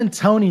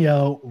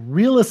Antonio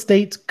Real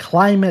Estate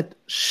Climate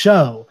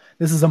Show.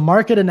 This is a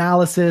market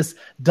analysis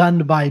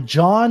done by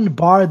John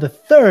Barr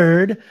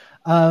III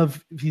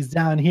of, he's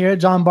down here,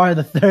 John Barr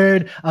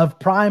III of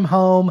Prime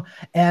Home.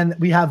 And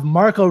we have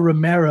Marco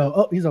Romero.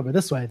 Oh, he's over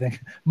this way, I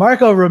think.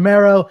 Marco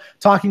Romero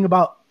talking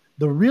about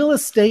the real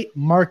estate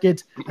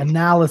market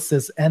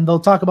analysis, and they'll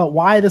talk about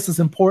why this is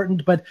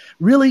important. But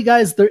really,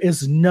 guys, there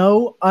is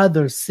no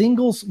other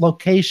single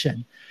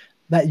location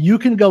that you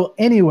can go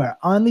anywhere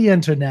on the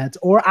internet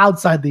or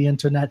outside the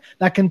internet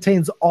that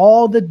contains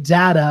all the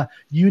data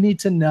you need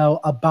to know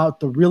about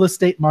the real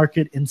estate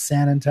market in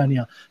San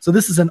Antonio. So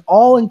this is an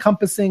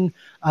all-encompassing,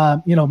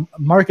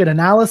 market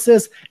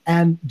analysis,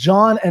 and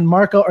John and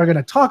Marco are going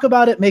to talk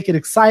about it, make it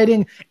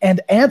exciting, and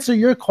answer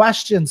your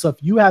questions. So if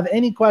you have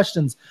any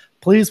questions,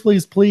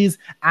 please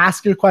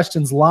ask your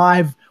questions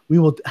live. We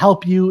will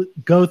help you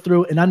go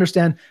through and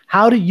understand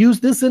how to use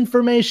this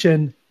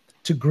information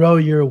to grow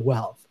your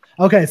wealth.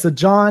 Okay, so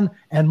John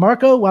and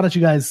Marco, why don't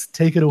you guys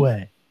take it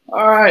away?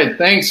 All right,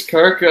 thanks,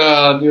 Kirk.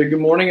 Good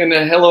morning, and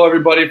hello,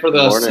 everybody, for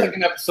the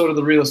second episode of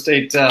the Real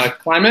Estate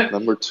Climate.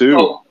 Number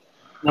two.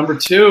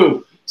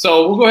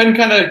 So we'll go ahead and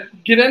kind of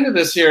get into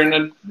this here,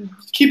 and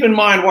keep in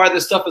mind why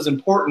this stuff is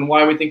important,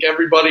 why we think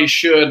everybody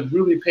should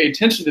really pay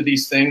attention to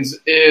these things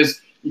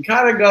is you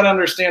kind of got to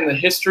understand the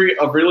history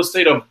of real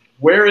estate, of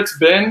where it's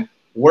been,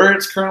 where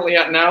it's currently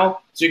at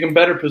now, so you can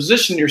better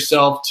position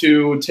yourself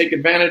to take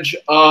advantage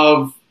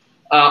of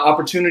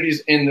opportunities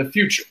in the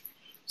future.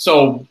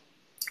 So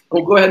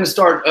we'll go ahead and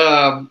start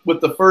with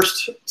the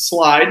first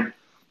slide.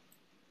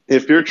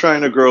 If you're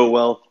trying to grow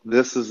wealth,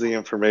 this is the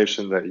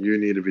information that you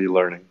need to be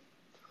learning.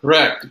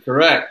 Correct.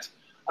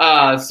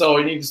 So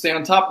you need to stay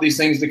on top of these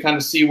things to kind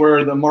of see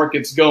where the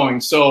market's going.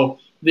 So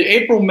the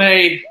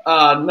April-May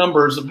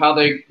numbers of how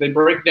they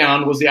break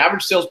down was the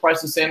average sales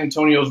price in San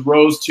Antonio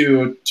rose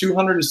to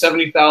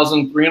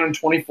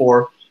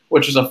 $270,324,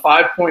 which is a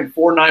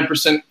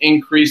 5.49%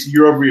 increase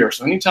year over year.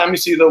 So anytime you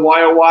see the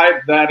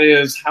YOY, that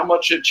is how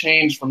much it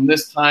changed from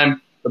this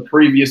time the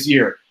previous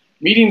year.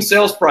 Median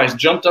sales price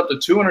jumped up to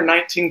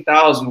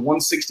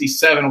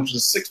 $219,167, which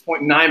is a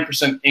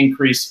 6.9%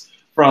 increase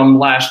from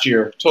last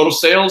year. Total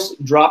sales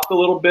dropped a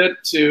little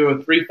bit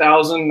to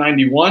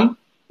 $3,091,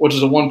 which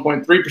is a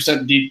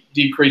 1.3%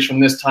 decrease from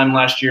this time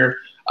last year.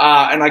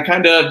 And I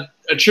kind of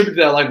attribute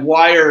that, like,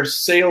 why are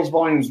sales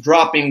volumes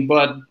dropping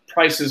but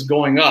prices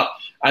going up?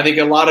 I think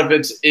a lot of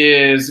it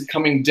is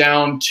coming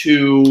down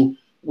to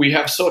we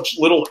have such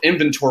little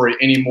inventory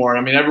anymore.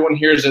 I mean, everyone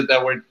hears it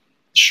that we're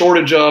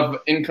shortage of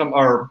income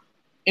or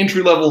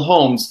entry-level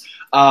homes.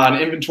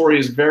 And inventory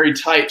is very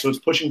tight, so it's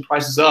pushing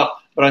prices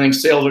up. But I think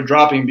sales are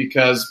dropping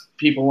because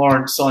people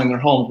aren't selling their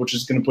homes, which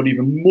is going to put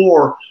even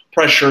more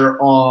pressure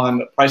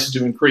on prices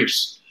to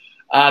increase.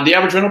 The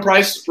average rental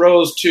price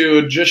rose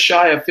to just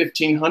shy of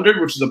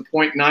 $1,500, which is a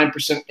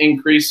 0.9%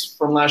 increase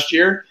from last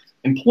year.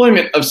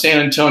 Employment of San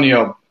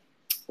Antonio.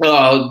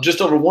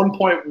 Just over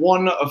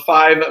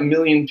 1.15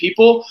 million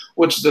people,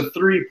 which is a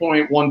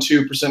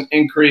 3.12%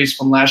 increase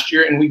from last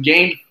year, and we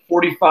gained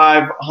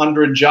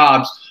 4,500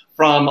 jobs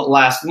from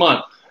last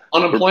month.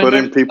 Unemployment. We're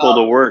putting people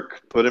to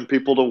work. Putting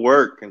people to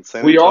work in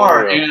San Antonio. We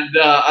are, and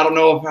I don't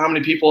know how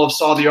many people have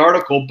saw the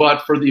article,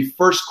 but for the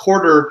first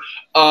quarter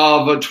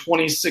of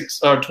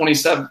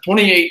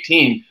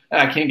 2018,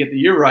 I can't get the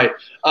year right.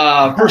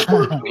 First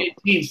quarter of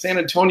 2018, San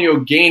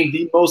Antonio gained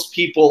the most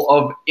people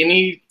of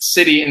any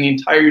city in the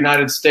entire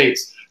United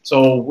States.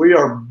 So we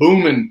are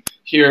booming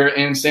here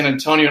in San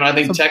Antonio, and I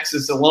think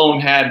Texas alone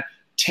had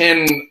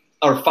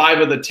 5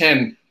 of the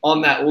 10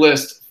 on that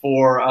list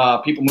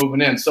for people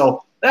moving in.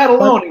 So that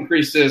alone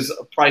increases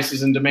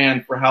prices and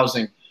demand for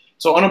housing.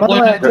 So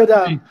unemployment.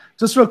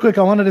 Just real quick,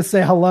 I wanted to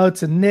say hello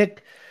to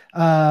Nick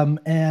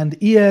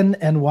and Ian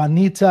and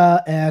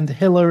Juanita and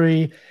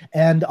Hillary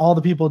and all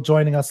the people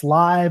joining us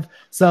live.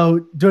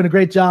 So doing a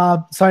great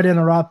job. Sorry to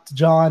interrupt,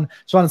 John.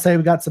 Just want to say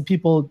we got some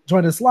people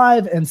joining us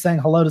live and saying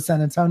hello to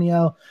San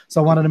Antonio.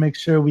 So I wanted to make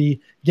sure we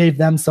gave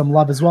them some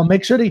love as well.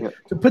 Make sure to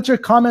put your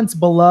comments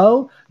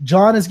below.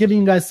 John is giving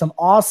you guys some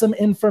awesome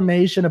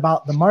information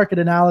about the market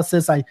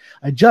analysis. I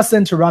just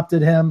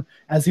interrupted him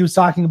as he was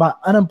talking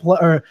about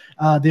the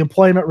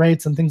employment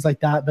rates and things like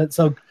that. But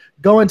so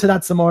go into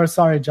that some more.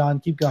 Sorry, John.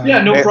 Keep going.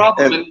 Yeah, no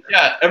problem. And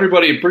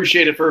everybody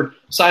appreciate it for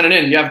signing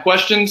in. You have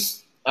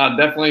questions?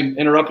 Definitely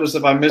interrupt us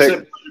if I miss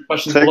it.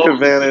 Take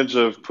advantage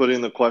of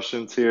putting the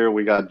questions here.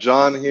 We got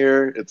John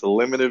here. It's a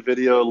limited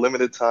video,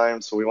 limited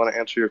time, so we want to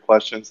answer your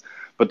questions.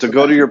 But to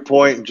go to your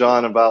point,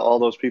 John, about all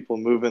those people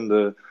moving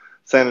to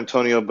San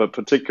Antonio, but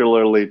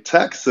particularly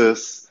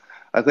Texas,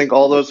 I think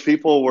all those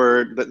people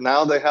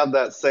now they have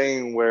that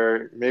saying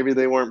where maybe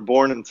they weren't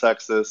born in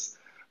Texas,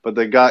 but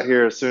they got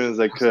here as soon as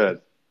they could.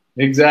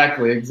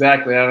 Exactly.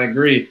 I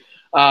agree.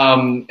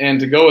 And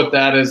to go with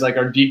that is like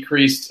our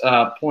decreased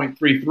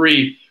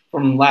 0.33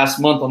 from last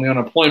month on the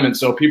unemployment.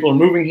 So people are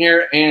moving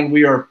here and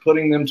we are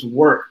putting them to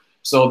work.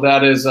 So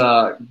that is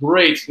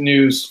great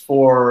news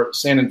for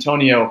San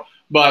Antonio.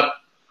 But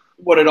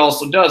what it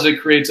also does, it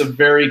creates a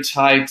very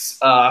tight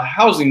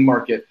housing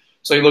market.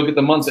 So you look at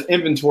the months of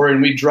inventory,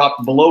 and we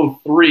dropped below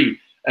 3.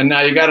 And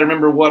now you got to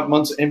remember what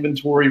months of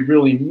inventory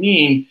really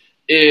mean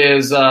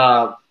is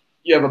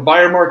you have a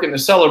buyer market and a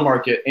seller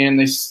market, and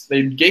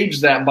they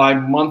gauge that by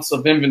months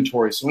of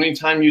inventory. So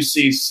anytime you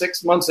see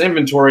 6 months of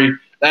inventory,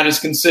 that is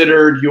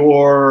considered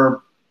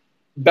your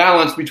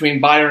balance between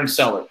buyer and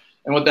seller.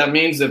 And what that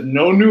means, if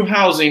no new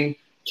housing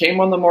came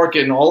on the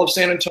market in all of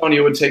San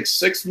Antonio, it would take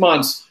 6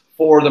 months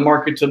for the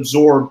market to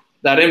absorb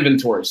that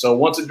inventory. So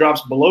once it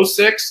drops below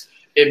 6,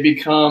 it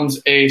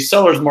becomes a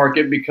seller's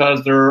market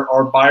because there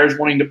are buyers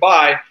wanting to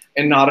buy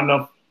and not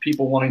enough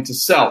people wanting to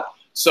sell.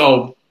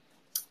 So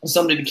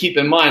something to keep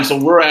in mind. So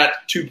we're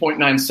at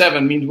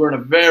 2.97, means we're in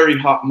a very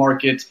hot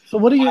market. So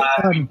what do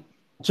you,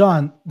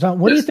 John,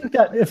 what do you think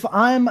that if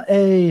I'm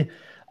a,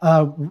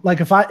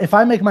 if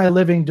I make my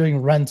living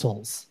doing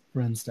rentals,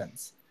 for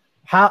instance,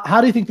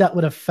 how do you think that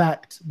would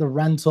affect the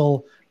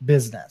rental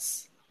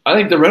business? I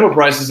think the rental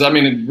prices,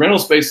 rental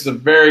space is a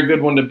very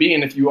good one to be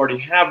in if you already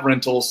have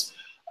rentals,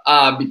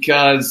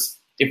 because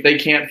if they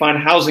can't find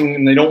housing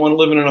and they don't want to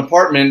live in an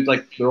apartment,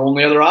 like their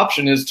only other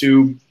option is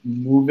to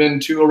move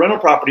into a rental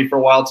property for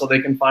a while until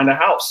they can find a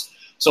house.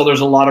 So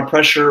there's a lot of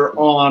pressure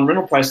on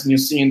rental prices, and you'll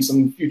see in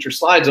some future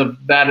slides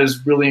of that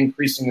is really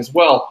increasing as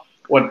well.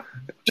 What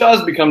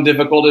does become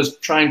difficult is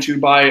trying to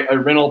buy a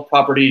rental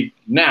property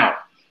now,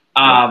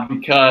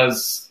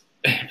 because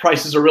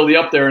prices are really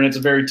up there and it's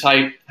a very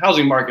tight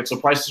housing market. So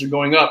prices are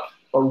going up,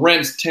 but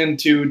rents tend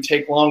to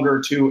take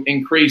longer to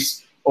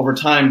increase over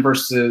time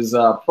versus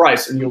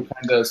price. And you'll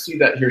kind of see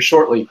that here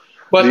shortly.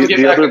 But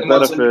the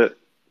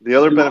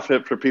other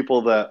benefit for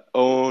people that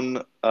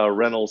own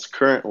rentals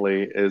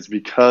currently is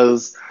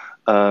because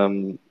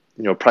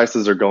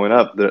prices are going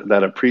up,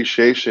 that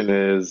appreciation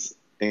is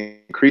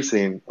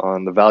increasing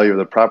on the value of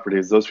the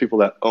properties. Those people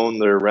that own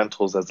their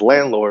rentals as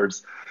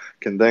landlords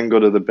can then go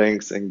to the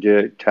banks and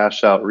get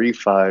cash out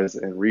refis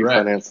and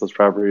refinance those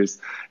properties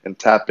and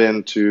tap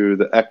into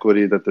the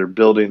equity that they're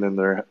building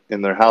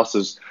in their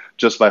houses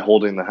just by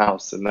holding the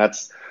house. And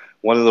that's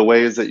one of the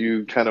ways that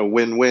you kind of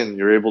win-win.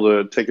 You're able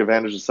to take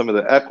advantage of some of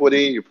the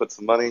equity, you put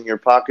some money in your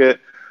pocket,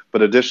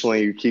 but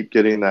additionally you keep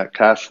getting that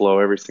cash flow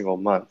every single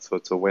month. So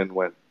it's a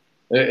win-win.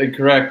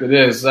 Correct, it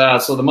is.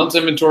 So the month's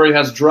inventory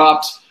has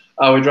dropped.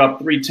 We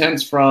dropped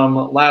 0.3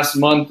 from last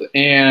month,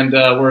 and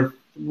we're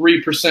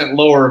 3%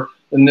 lower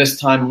than this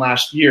time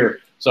last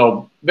year.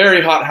 So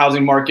very hot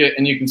housing market.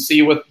 And you can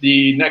see with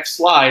the next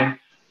slide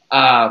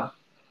how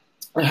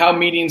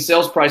median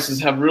sales prices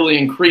have really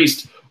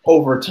increased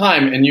over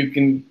time.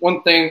 And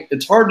one thing,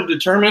 it's hard to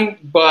determine,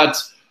 but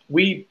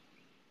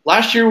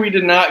last year we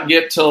did not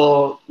get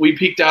till we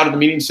peaked out at the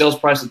median sales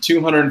price of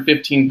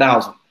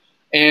 $215,000.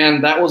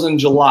 And that was in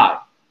July.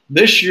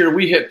 This year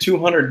we hit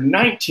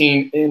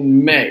 $219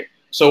 in May.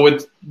 So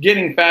it's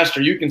getting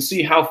faster. You can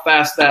see how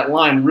fast that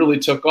line really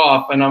took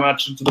off. And I'm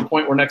actually to the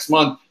point where next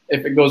month,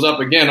 if it goes up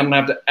again, I'm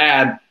going to have to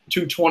add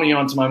 220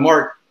 onto my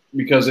mark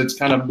because it's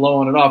kind of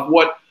blowing it off.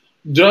 What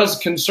does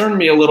concern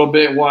me a little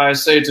bit, why I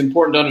say it's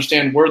important to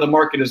understand where the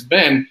market has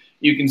been,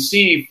 you can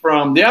see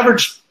from the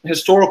average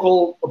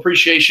historical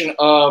appreciation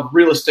of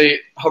real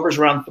estate hovers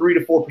around 3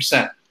 to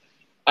 4%.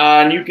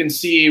 And you can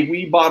see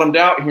we bottomed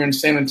out here in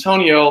San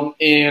Antonio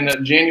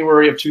in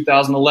January of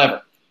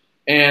 2011.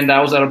 And that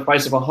was at a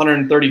price of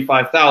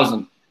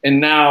 $135,000. And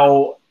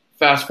now,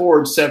 fast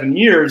forward 7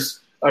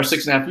 years or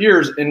 6.5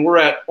 years, and we're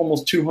at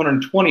almost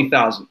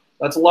 $220,000.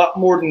 That's a lot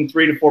more than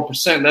 3 to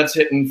 4%. That's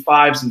hitting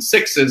 5s and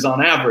 6s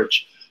on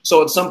average.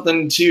 So it's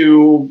something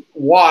to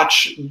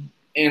watch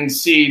and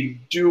see,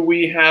 do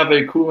we have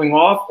a cooling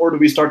off or do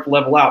we start to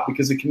level out?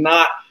 Because it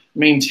cannot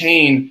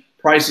maintain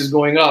prices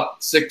going up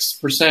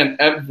 6%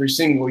 every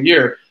single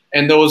year.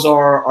 And those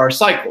are our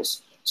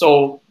cycles.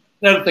 So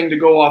another thing to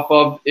go off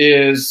of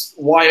is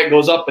why it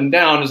goes up and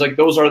down is like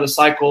those are the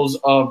cycles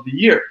of the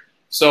year.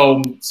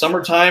 So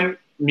summertime,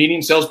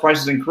 median sales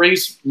prices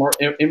increase, more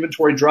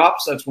inventory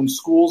drops. That's when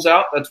school's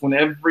out. That's when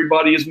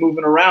everybody is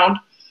moving around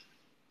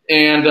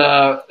and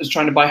is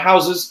trying to buy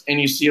houses.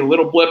 And you see a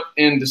little blip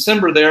in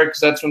December there because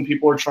that's when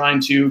people are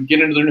trying to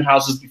get into their new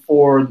houses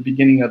before the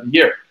beginning of the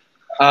year.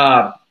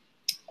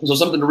 So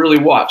something to really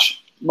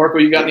watch. Marco,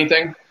 you got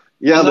anything?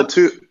 Yeah,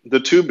 the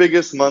two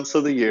biggest months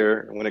of the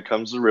year when it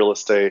comes to real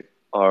estate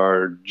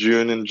are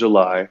June and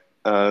July.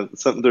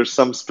 There's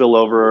some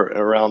spillover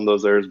around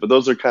those areas, but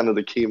those are kind of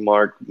the key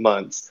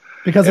months.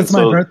 Because it's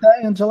my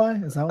birthday in July?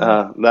 Is that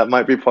what that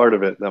might be part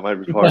of it.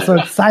 People are so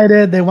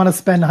excited. They want to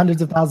spend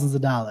hundreds of thousands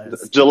of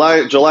dollars.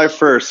 July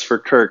 1st for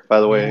Kirk, by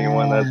the way,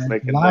 anyone that's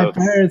making July notes.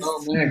 1st.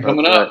 Oh, man,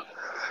 coming up.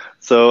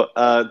 So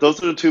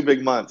those are the two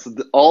big months.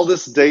 All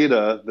this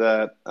data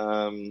that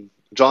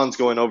John's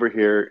going over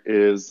here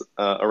is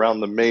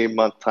around the May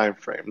month time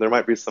frame. There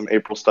might be some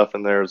April stuff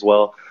in there as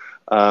well.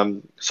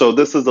 So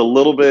this is a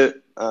little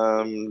bit,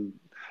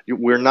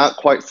 we're not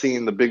quite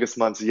seeing the biggest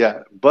months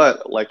yet.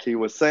 But like he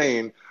was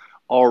saying,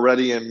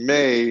 already in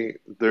May,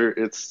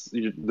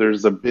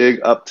 there's a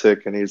big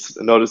uptick, and he's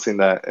noticing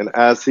that. And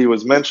as he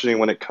was mentioning,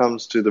 when it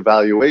comes to the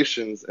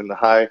valuations and the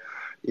high,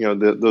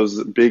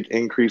 those big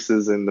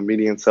increases in the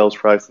median sales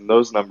price and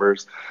those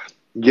numbers,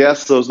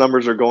 yes, those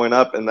numbers are going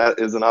up, and that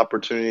is an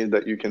opportunity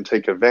that you can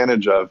take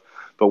advantage of.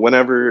 But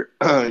whenever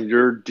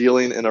you're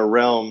dealing in a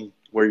realm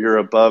where you're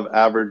above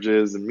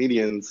averages and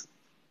medians,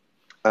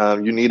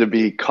 you need to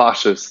be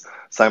cautious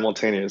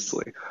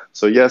simultaneously.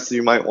 So yes,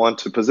 you might want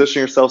to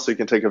position yourself so you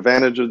can take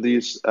advantage of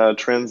these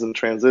trends and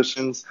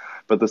transitions,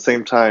 but at the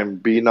same time,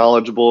 be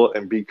knowledgeable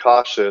and be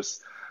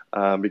cautious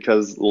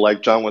because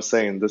like John was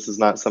saying, this is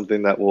not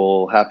something that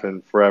will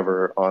happen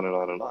forever, on and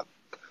on and on.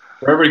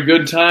 For every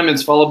good time,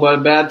 it's followed by a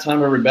bad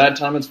time. Every bad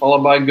time, it's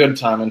followed by a good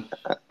time. And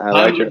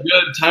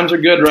times are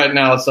good right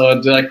now. So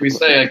like we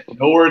say,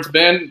 know where it's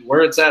been, where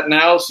it's at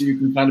now, so you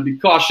can kind of be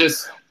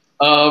cautious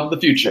of the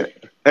future.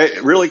 Hey,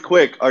 really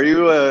quick, are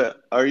you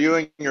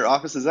in your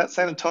office? Is that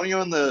San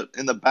Antonio in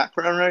the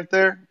background right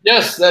there?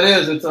 Yes, that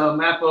is. It's a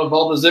map of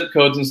all the zip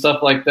codes and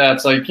stuff like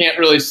that. So you can't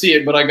really see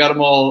it, but I got them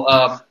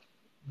all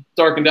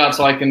darkened out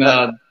so I can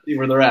see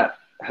where they're at.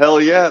 Hell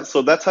yeah!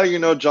 So that's how you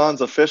know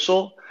John's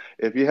official.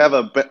 If you have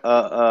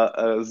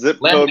a zip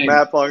code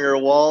map on your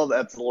wall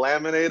that's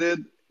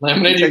laminated,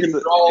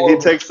 he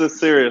takes this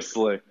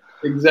seriously.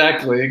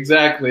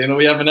 Exactly. And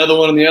we have another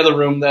one in the other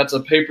room that's a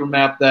paper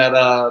map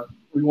that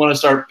we want to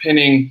start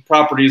pinning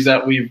properties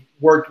that we've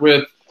worked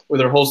with,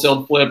 whether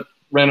wholesale, flip,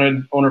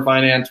 rented, owner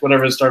finance,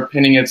 whatever, to start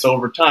pinning it. So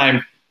over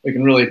time, we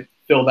can really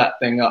fill that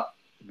thing up.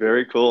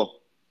 Very cool.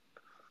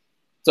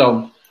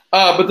 So,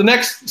 but the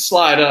next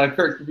slide,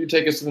 Kirk, if you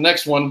take us to the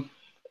next one,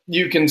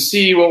 you can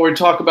see what we're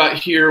talking about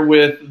here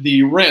with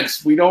the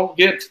rents.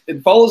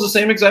 It follows the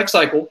same exact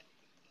cycle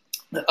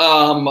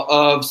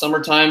of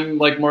summertime,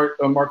 like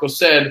Marco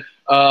said,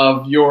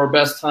 of your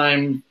best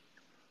time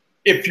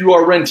if you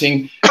are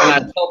renting. And I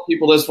tell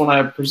people this when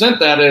I present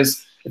that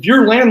is, if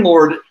you're a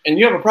landlord and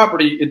you have a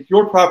property, it's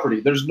your property.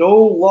 There's no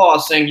law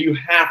saying you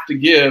have to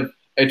give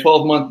a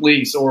 12-month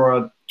lease or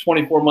a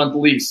 24-month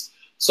lease.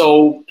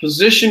 So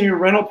position your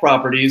rental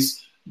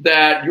properties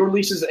that your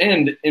leases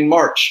end in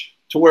March,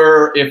 to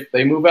where if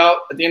they move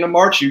out at the end of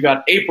March, you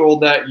got April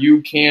that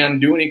you can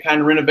do any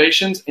kind of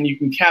renovations and you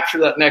can capture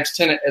that next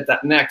tenant at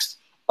that next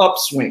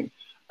upswing.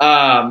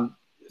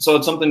 So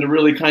it's something to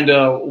really kind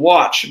of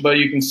watch. But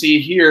you can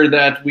see here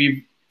that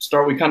we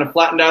kind of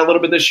flattened out a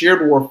little bit this year,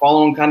 but we're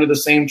following kind of the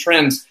same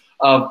trends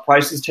of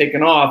prices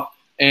taking off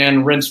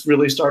and rents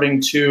really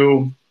starting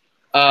to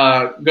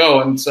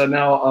go. And so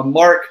now,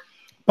 Mark.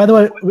 By the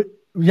way,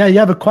 yeah, you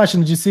have a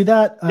question. Did you see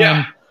that?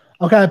 Yeah.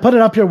 Okay, I put it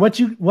up here. What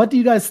do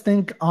you guys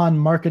think on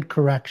market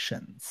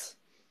corrections?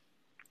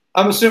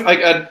 I'm assuming,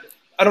 I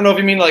don't know if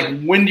you mean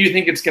like when do you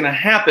think it's going to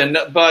happen,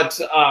 but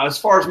as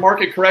far as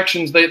market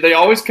corrections, they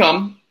always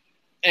come.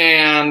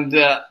 And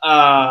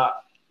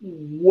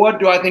what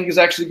do I think is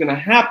actually going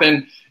to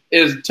happen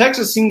is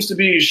Texas seems to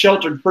be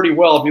sheltered pretty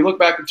well. If you look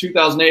back to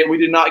 2008, we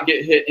did not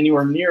get hit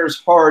anywhere near as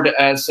hard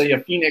as, say, a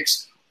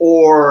Phoenix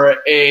or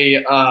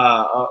a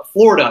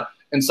Florida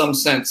in some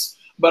sense.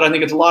 But I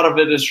think it's a lot of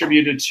it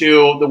attributed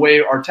to the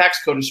way our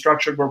tax code is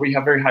structured, where we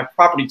have very high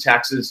property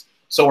taxes.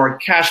 So our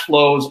cash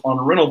flows on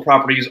rental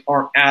properties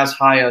aren't as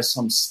high as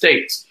some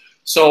states.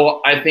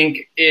 So I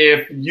think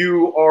if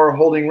you are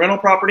holding rental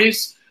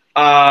properties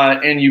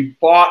and you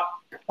bought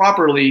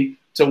properly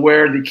to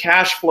where the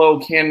cash flow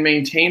can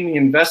maintain the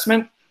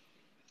investment,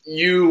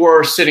 you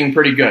are sitting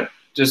pretty good.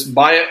 Just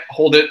buy it,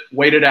 hold it,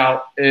 wait it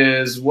out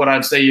is what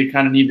I'd say you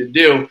kind of need to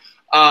do.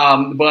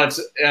 But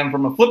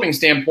from a flipping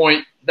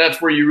standpoint,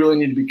 that's where you really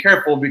need to be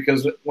careful,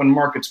 because when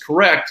market's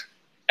correct,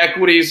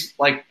 equities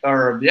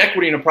or the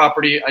equity in a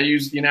property, I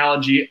use the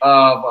analogy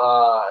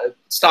of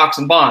stocks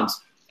and bonds.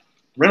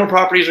 Rental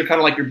properties are kind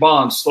of like your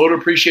bonds, slow to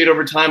appreciate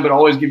over time, but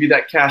always give you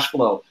that cash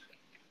flow.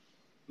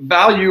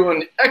 Value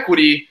and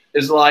equity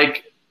is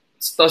like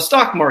the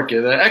stock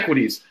market, the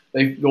equities.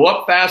 They go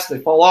up fast, they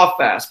fall off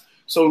fast.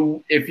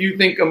 So if you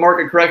think a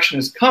market correction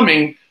is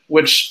coming,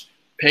 which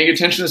paying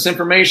attention to this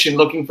information,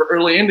 looking for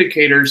early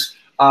indicators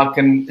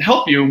can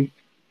help you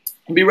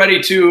be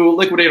ready to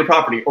liquidate a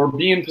property or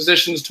be in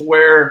positions to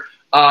where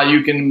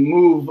you can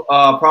move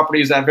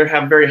properties that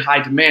have very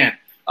high demand.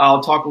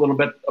 I'll talk a little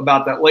bit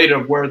about that later,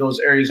 of where those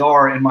areas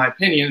are, in my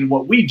opinion, and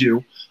what we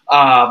do.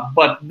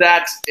 But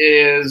that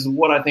is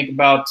what I think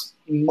about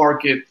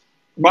market,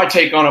 my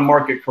take on a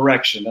market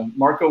correction. And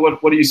Marco,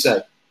 what do you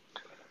say?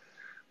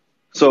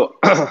 So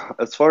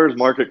as far as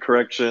market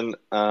correction,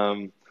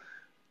 I'm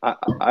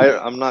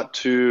not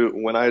too,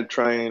 when I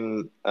try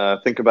and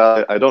think about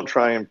it, I don't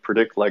try and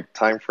predict like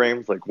time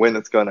frames, like when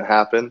it's going to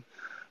happen.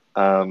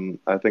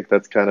 I think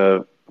that's kind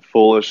of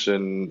foolish,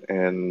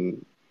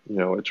 and you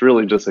know, it's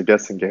really just a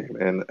guessing game,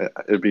 and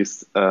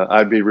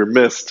I'd be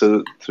remiss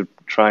to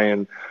try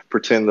and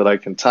pretend that I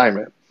can time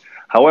it.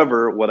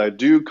 However, what I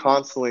do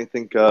constantly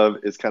think of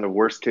is kind of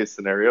worst case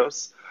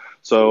scenarios.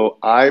 So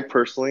I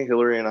personally,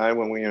 Hillary and I,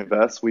 when we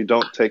invest, we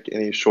don't take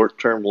any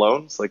short-term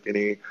loans, like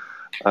any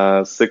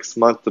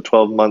 6-month to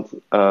 12-month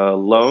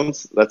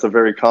loans. That's a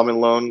very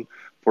common loan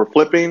for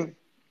flipping.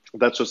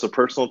 That's just a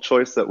personal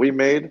choice that we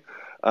made.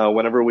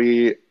 Whenever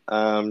we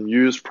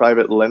use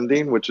private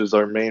lending, which is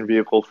our main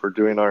vehicle for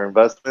doing our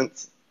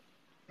investments,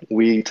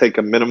 we take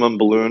a minimum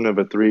balloon of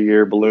a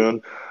 3-year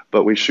balloon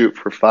but we shoot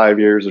for 5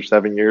 years or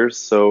 7 years.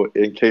 So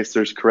in case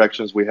there's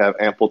corrections, we have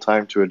ample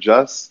time to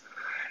adjust.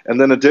 And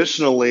then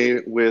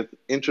additionally, with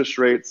interest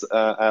rates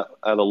at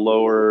a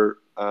lower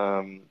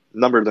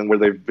number than where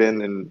they've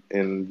been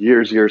in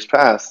years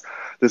past,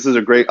 this is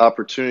a great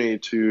opportunity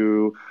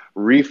to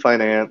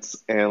refinance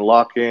and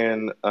lock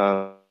in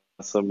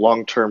some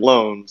long-term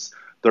loans,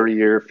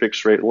 30-year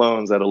fixed rate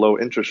loans at a low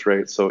interest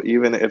rate. So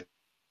even if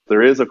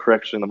there is a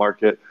correction in the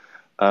market,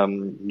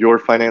 your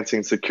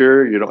financing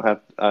secure. You don't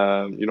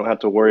have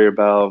to worry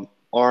about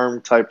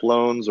ARM type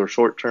loans or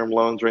short-term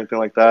loans or anything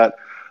like that.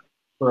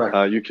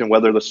 Correct. You can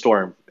weather the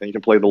storm and you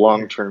can play the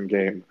long-term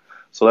game.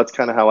 So that's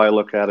kind of how I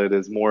look at it,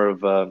 is more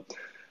of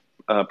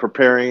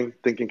preparing,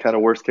 thinking kind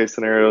of worst case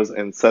scenarios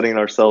and setting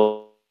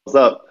ourselves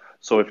up.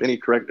 So if a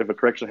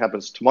correction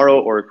happens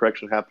tomorrow or a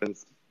correction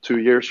happens 2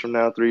 years from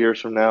now, 3 years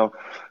from now,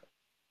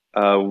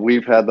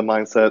 we've had the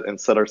mindset and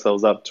set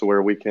ourselves up to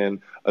where we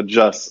can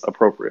adjust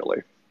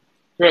appropriately.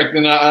 Correct.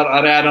 And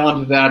I'd add on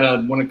to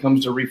that when it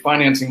comes to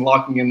refinancing,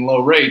 locking in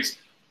low rates.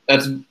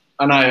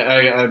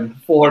 I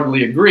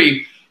full-heartedly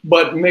agree.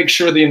 But make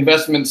sure the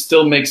investment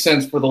still makes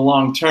sense for the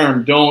long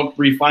term. Don't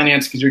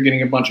refinance because you're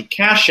getting a bunch of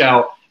cash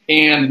out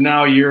and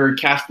now you're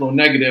cash flow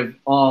negative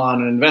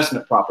on an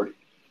investment property.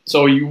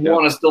 So you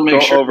want to still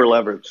make sure. Don't over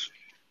leverage.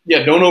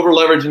 Yeah, don't over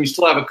leverage, and you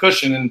still have a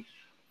cushion. And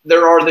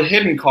there are the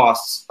hidden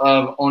costs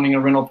of owning a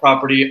rental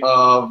property,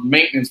 of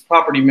maintenance,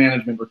 property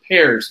management,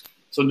 repairs.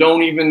 So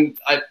don't even.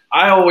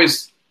 I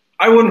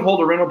wouldn't hold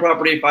a rental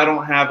property if I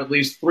don't have at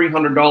least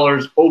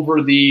 $300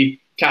 over the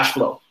cash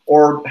flow,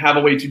 or have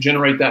a way to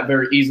generate that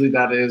very easily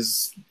that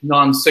is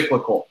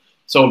non-cyclical.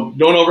 So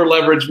don't over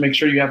leverage. Make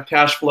sure you have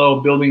cash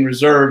flow, building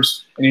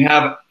reserves, and you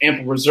have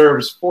ample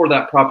reserves for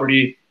that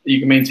property that you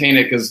can maintain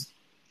it, because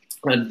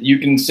you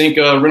can sink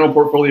a rental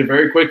portfolio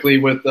very quickly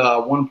with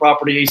one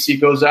property. AC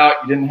goes out,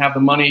 you didn't have the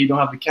money, you don't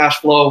have the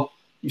cash flow,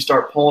 you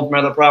start pulling from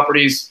other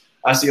properties.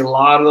 I see a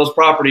lot of those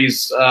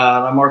properties,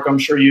 Mark, I'm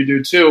sure you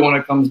do too, when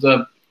it comes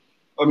to,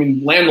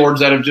 landlords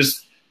that have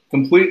just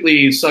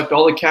completely sucked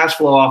all the cash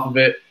flow off of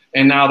it,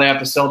 and now they have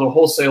to sell to a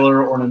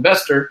wholesaler or an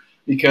investor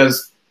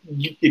because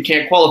you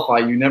can't qualify.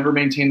 You never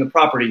maintain the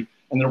property,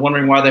 and they're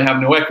wondering why they have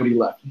no equity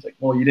left. It's like,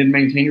 well, you didn't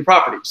maintain your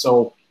property.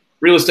 So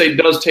real estate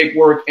does take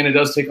work, and it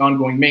does take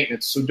ongoing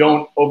maintenance. So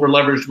don't over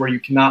leverage where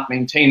you cannot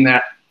maintain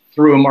that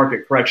through a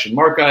market correction.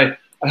 Mark, I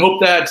hope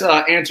that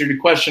answered your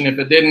question. If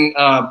it didn't,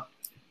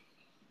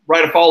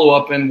 write a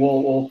follow-up, and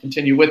we'll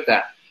continue with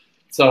that.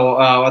 So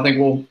I think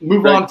we'll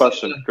move on.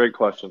 Great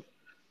question.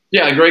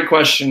 Yeah, great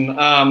question.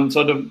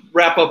 So to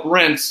wrap up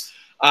rents,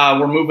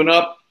 we're moving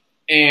up,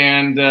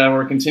 and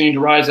we're continuing to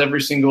rise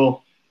every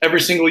single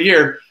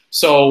year.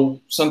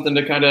 So something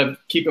to kind of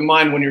keep in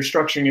mind when you're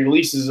structuring your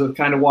leases, is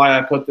kind of why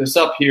I put this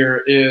up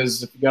here,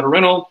 is if you got a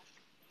rental,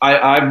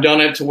 I've done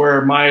it to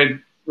where my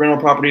rental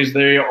properties,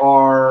 they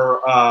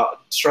are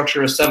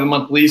structure a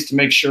 7-month lease to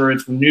make sure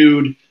it's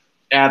renewed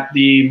at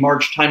the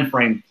March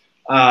timeframe,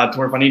 to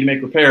where if I need to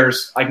make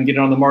repairs, I can get it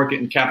on the market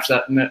and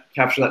capture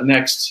that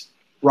next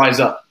rise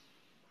up.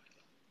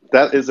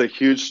 That is a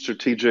huge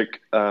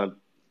strategic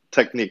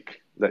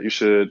technique that you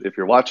should, if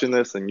you're watching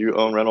this and you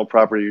own rental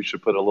property, you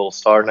should put a little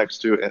star next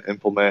to it and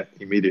implement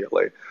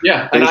immediately.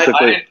 Yeah, and I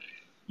didn't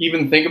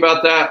even think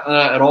about that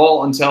at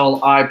all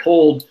until I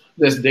pulled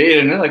this data,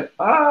 and they're like,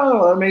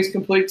 oh, that makes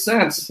complete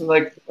sense. And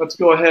like, let's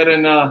go ahead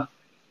and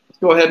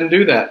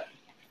do that.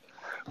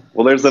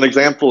 Well, there's an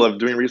example of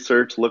doing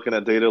research, looking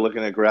at data,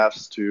 looking at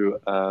graphs to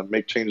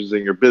make changes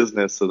in your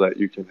business so that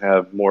you can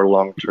have more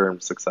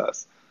long-term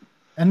success.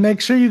 And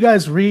make sure you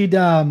guys read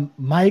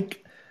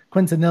Mike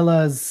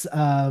Quintanilla's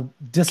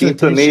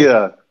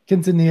dissertation.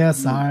 Quintanilla,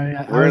 sorry.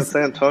 We're in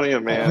San Antonio,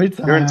 man.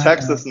 You're in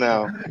Texas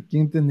now.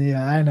 Quintanilla,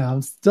 I know.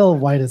 I'm still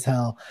white as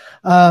hell.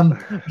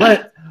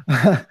 But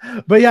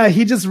yeah,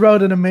 he just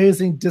wrote an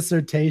amazing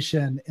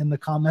dissertation in the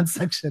comments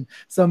section.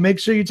 So make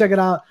sure you check it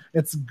out.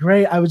 It's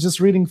great. I was just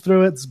reading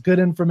through it. It's good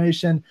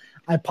information.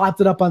 I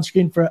popped it up on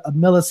screen for a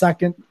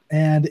millisecond,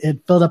 and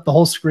it filled up the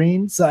whole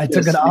screen. So I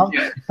took it off. You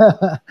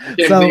can't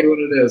see what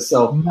it is.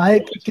 So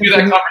Mike, let's do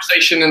that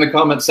conversation in the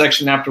comments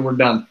section after we're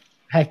done.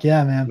 Heck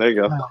yeah, man. There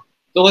you go. Wow.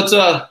 So let's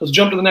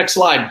jump to the next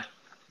slide.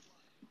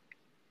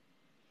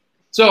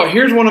 So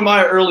here's one of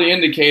my early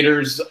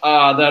indicators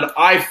that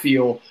I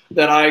feel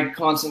that I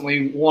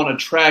constantly want to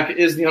track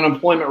is the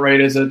unemployment rate.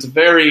 It's a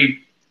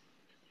very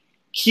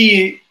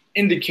key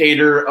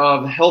indicator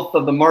of health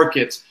of the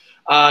market.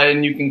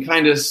 And you can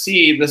kind of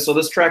see this. So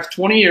this tracks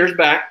 20 years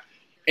back,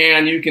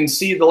 and you can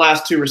see the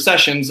last two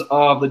recessions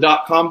of the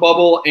dot-com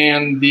bubble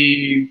and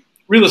the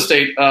real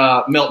estate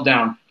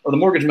meltdown, or the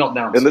mortgage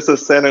meltdowns. And this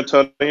is San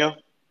Antonio?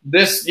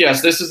 This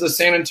is the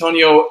San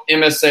Antonio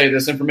MSA.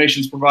 This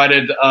information is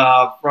provided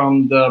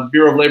from the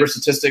Bureau of Labor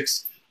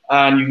Statistics,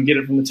 and you can get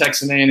it from the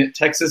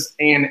Texas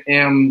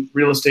A&M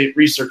Real Estate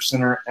Research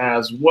Center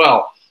as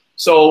well.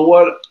 So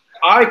what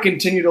I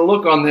continue to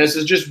look on this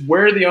is just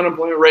where the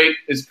unemployment rate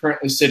is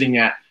currently sitting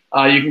at.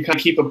 You can kind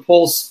of keep a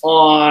pulse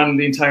on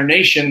the entire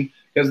nation,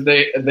 because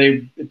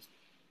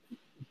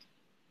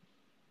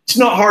it's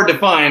not hard to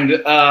find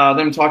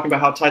them talking about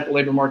how tight the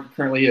labor market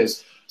currently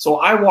is. So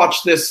I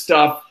watch this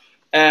stuff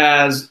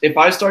as if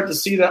I start to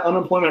see that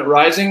unemployment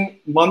rising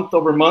month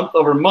over month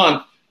over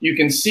month, you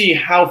can see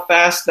how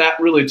fast that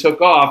really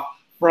took off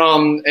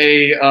from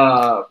a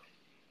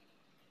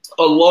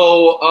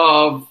low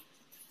of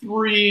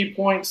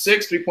 3.6,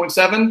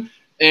 3.7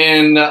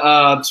 in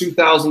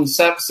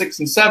 2006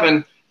 and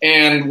 7,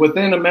 and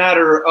within a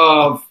matter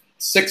of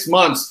 6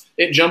 months,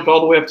 it jumped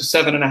all the way up to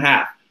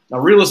 7.5. Now,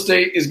 real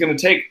estate is going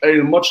to take a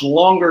much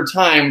longer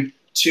time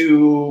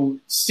to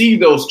see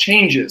those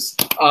changes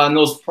and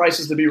those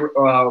prices to be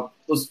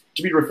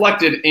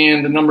reflected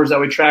in the numbers that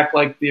we track,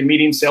 like the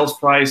median sales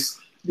price,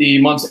 the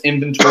months of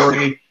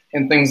inventory,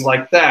 and things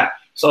like that.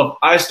 So if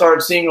I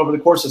start seeing over the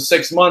course of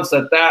 6 months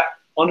that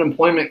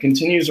unemployment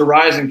continues to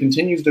rise and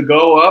continues to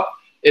go up,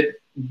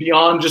 it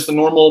beyond just the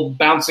normal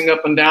bouncing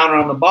up and down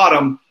around the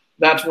bottom,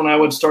 that's when I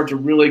would start to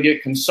really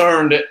get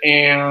concerned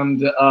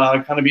and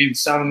kind of be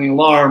sounding the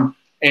alarm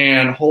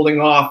and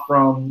holding off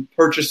from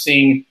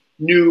purchasing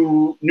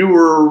new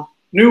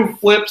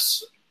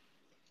flips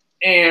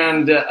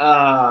and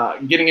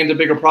getting into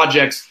bigger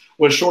projects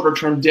with shorter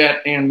term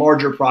debt and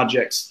larger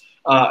projects,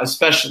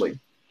 especially.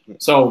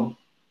 So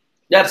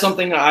that's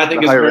something that I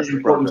think is very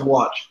important to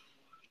watch.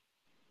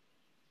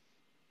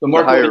 The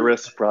higher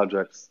risk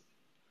projects.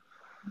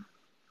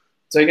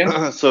 Say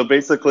again? So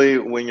basically,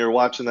 when you're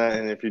watching that,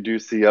 and if you do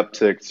see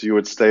upticks, you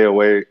would stay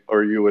away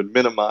or you would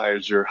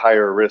minimize your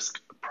higher risk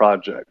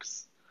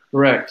projects.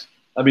 Correct.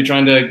 I'd be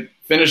trying to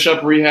finish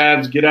up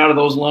rehabs, get out of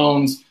those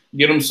loans,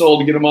 get them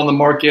sold, get them on the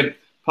market,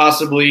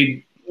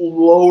 possibly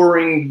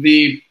lowering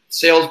the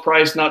sales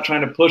price, not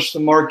trying to push the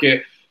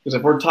market. Because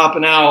if we're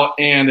topping out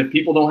and if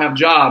people don't have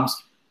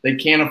jobs, they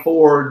can't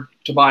afford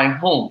to buy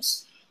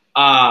homes.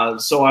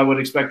 So I would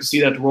expect to see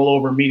that to roll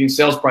over median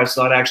sales prices.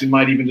 So it actually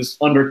might even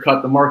just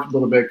undercut the market a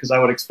little bit, because I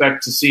would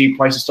expect to see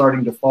prices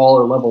starting to fall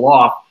or level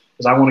off,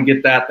 because I want to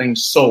get that thing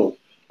sold.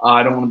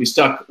 I don't want to be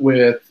stuck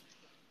with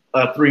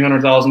a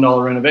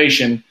 $300,000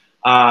 renovation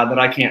that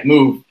I can't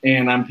move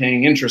and I'm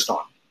paying interest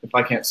on if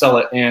I can't sell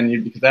it.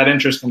 And because that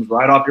interest comes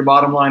right off your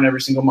bottom line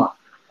every single month.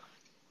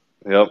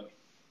 Yep.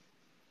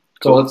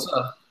 So let's,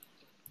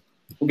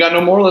 we got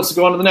no more. Let's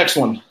go on to the next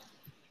one.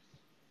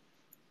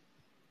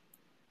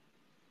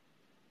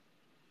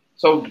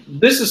 So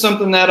this is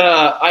something that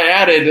I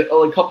added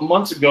a couple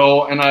months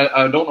ago, and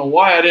I don't know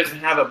why I didn't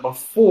have it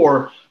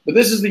before, but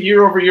this is the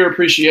year-over-year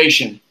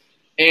appreciation.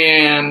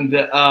 And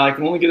I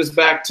can only get us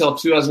back till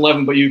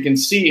 2011, but you can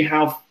see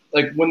how,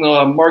 like, when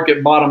the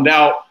market bottomed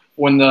out,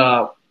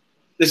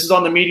 this is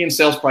on the median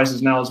sales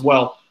prices now as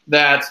well,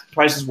 that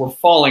prices were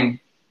falling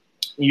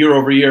year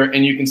over year,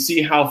 and you can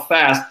see how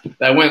fast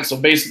that went. So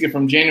basically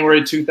from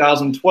January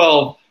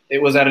 2012,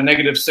 it was at a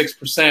negative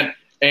 6%.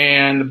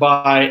 And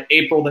by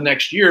April the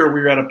next year,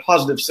 we were at a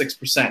positive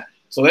 6%.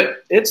 So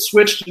it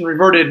switched and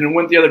reverted and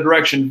went the other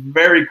direction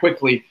very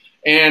quickly.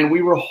 And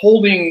we were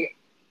holding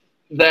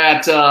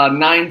that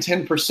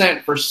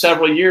 9-10% for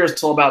several years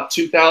till about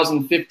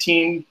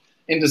 2015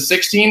 into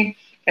 16.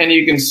 And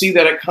you can see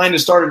that it kind of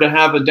started to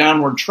have a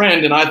downward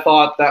trend. And I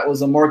thought that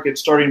was the market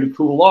starting to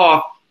cool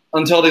off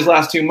until these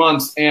last 2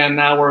 months. And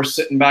now we're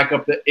sitting back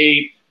up to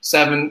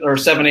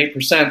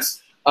 7-8%.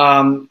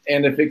 And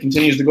if it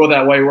continues to go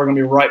that way, we're going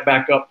to be right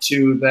back up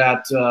to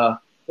that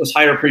those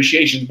higher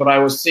appreciations. But I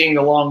was seeing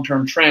the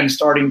long-term trend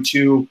starting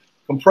to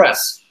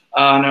compress,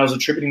 and I was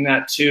attributing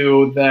that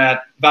to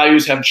that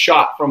values have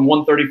shot from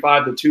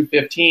 135 to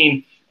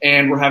 215,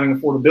 and we're having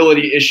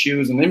affordability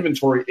issues and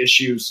inventory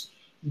issues.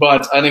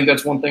 But I think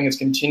that's one thing that's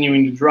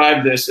continuing to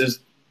drive this is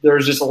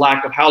there's just a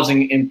lack of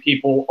housing, and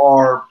people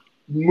are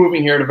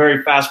moving here at a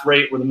very fast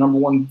rate. We're the number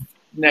one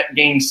net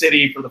gain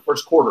city for the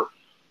first quarter.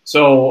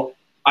 So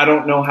I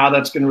don't know how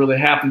that's going to really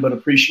happen, but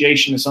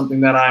appreciation is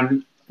something that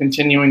I'm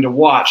continuing to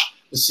watch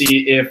to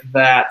see if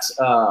that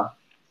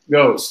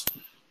goes.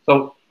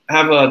 So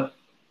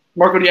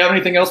Marco, do you have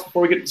anything else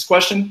before we get to this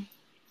question?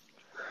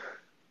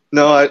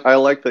 No, I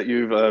like that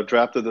you've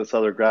drafted this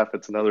other graph.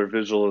 It's another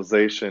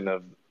visualization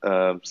of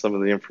some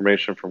of the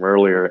information from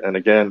earlier. And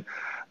again,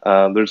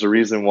 there's a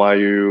reason why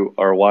you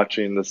are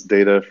watching this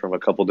data from a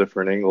couple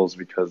different angles,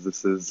 because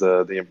this is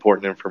the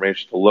important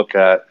information to look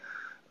at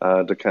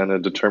to kind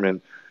of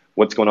determine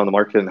what's going on in the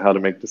market and how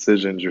to make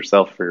decisions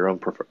yourself for your own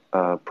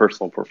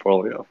personal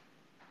portfolio.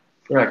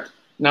 Correct.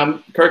 Now,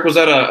 Kirk, was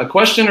that a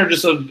question or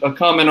just a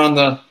comment on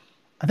the...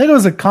 I think it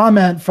was a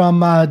comment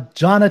from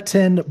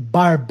Jonathan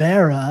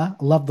Barbera.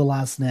 I love the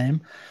last name.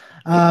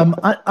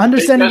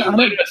 Understanding...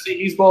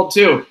 He's bald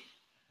too.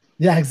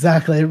 Yeah,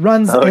 exactly. It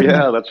runs...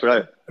 that's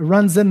right. It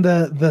runs in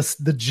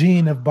the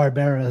gene of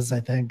Barbera's,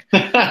 I think.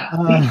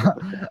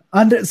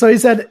 So he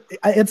said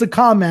it's a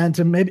comment,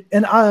 and maybe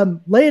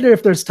later,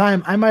 if there's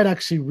time, I might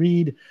actually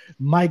read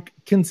Mike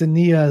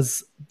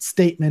Quintanilha's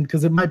statement,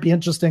 because it might be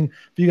interesting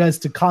for you guys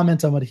to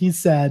comment on what he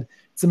said.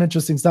 Some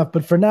interesting stuff.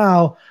 But for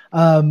now,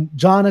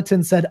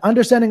 Jonathan said,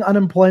 understanding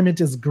unemployment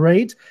is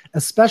great,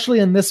 especially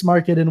in this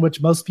market in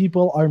which most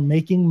people are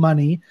making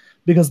money,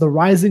 because the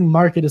rising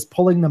market is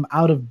pulling them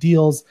out of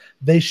deals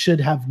they should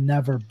have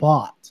never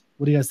bought.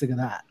 What do you guys think of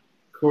that?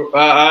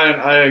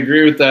 I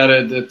agree with that.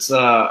 It's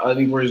I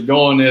think where he's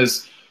going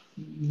is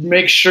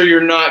make sure you're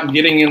not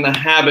getting in the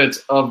habit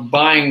of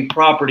buying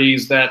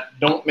properties that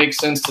don't make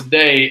sense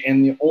today,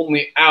 and the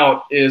only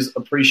out is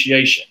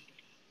appreciation.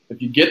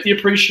 If you get the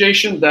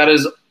appreciation, that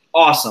is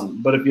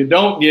awesome. But if you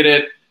don't get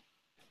it,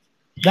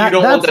 you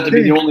don't want that to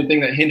be the only thing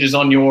that hinges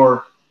on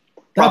your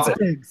profit.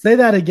 That's big. Say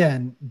that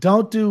again.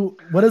 Don't do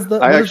what is the?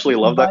 I actually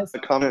love that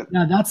comment.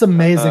 Yeah, that's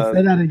amazing.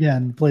 Say that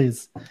again,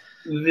 please.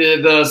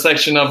 The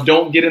section of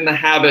don't get in the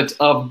habit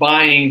of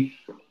buying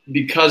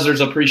because there's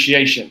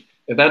appreciation.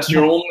 If that's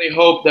your only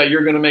hope that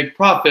you're going to make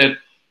profit,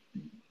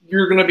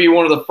 you're going to be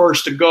one of the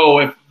first to go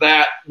if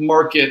that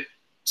market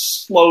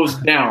slows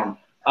down.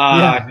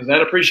 Because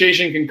that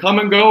appreciation can come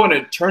and go, and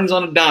it turns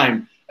on a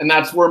dime. And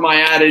that's where my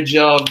adage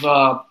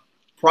of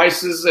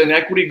prices and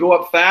equity go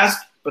up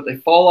fast, but they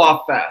fall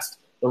off fast,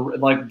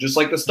 just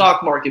like the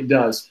stock market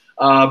does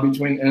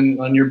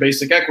on your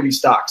basic equity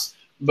stocks.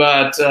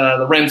 But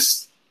the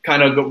rents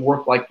kind of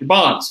work like your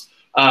bonds.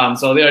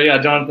 So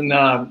there,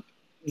 Jonathan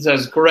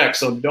says correct.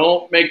 So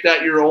don't make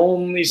that your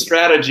only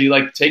strategy.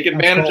 Like take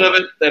advantage of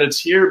it, that it's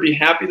here, be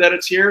happy that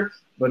it's here,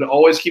 but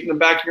always keep in the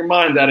back of your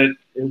mind that it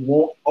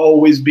won't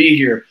always be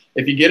here.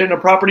 If you get in a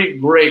property,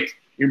 great.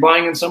 You're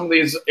buying in some of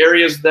these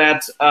areas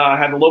that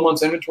have a low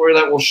months inventory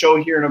that we'll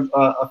show here in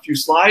a few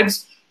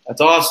slides. That's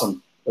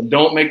awesome. But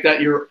don't make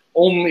that your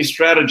only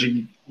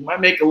strategy. You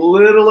might make a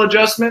little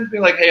adjustment, be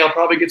like, hey, I'll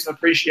probably get some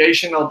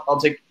appreciation.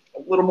 I'll take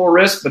a little more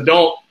risk, but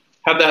don't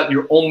have that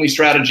your only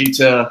strategy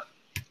to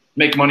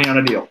make money on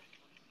a deal.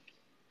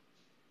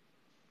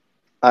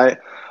 I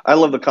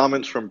love the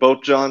comments from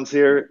both Johns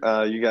here.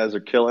 You guys are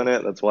killing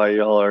it. That's why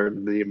y'all are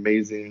the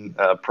amazing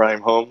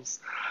Prime Homes.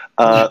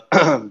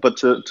 But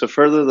to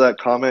further that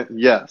comment,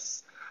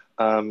 yes.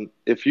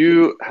 If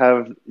you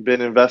have been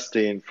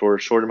investing for a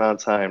short amount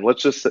of time,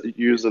 let's just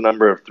use the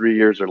number of 3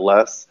 years or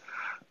less.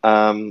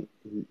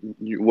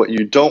 What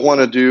you don't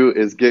want to do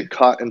is get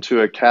caught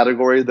into a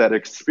category that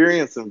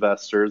experienced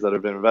investors that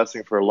have been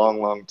investing for a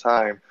long, long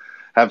time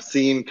have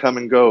seen come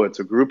and go. It's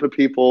a group of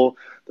people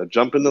that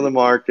jump into the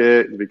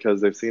market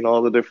because they've seen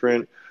all the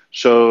different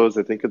shows.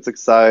 They think it's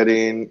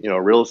exciting.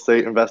 Real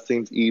estate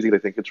investing is easy. They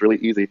think it's really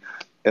easy.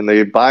 And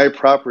they buy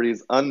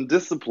properties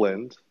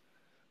undisciplined.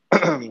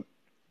 And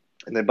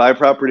they buy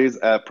properties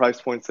at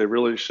price points they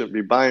really shouldn't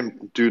be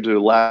buying due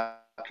to lack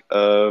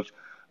of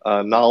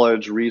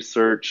knowledge,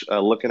 research,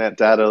 looking at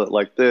data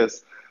like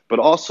this. But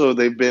also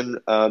they've been,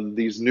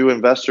 these new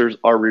investors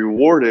are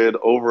rewarded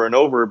over and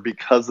over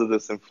because of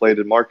this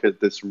inflated market,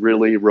 this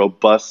really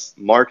robust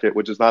market,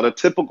 which is not a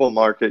typical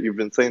market. You've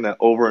been saying that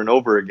over and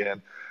over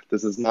again.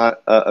 This is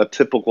not a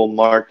typical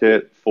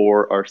market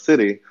for our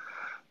city.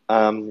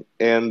 And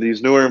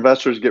these newer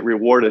investors get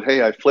rewarded.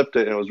 Hey, I flipped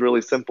it and it was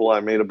really simple. I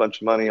made a bunch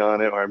of money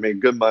on it, or I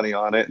made good money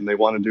on it, and they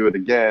want to do it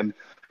again.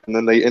 And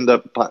then they end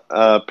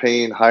up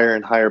paying higher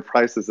and higher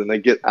prices, and they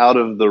get out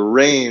of the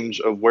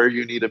range of where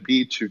you need to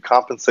be to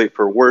compensate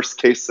for worst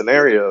case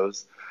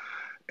scenarios.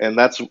 And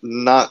that's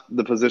not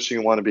the position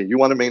you want to be. You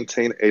want to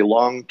maintain a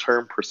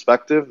long-term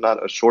perspective,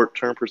 not a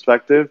short-term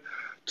perspective,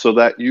 so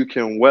that you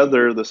can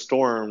weather the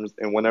storms.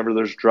 And whenever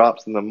there's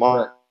drops in the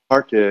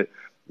market,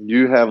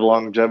 you have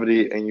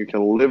longevity and you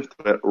can live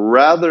through it,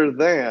 rather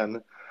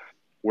than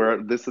where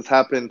this has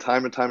happened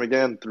time and time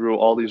again through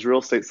all these real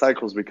estate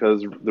cycles,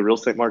 because the real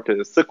estate market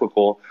is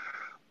cyclical.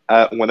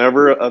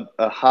 Whenever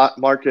a hot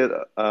market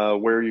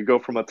where you go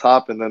from a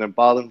top and then it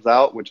bottoms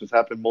out, which has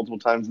happened multiple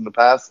times in the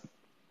past,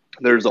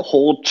 there's a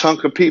whole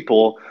chunk of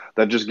people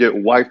that just get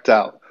wiped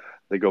out.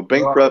 They go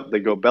bankrupt, they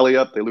go belly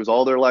up, they lose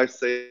all their life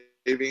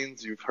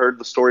savings. You've heard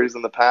the stories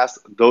in the past.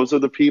 Those are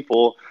the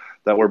people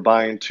that were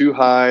buying too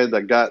high,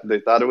 they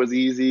thought it was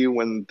easy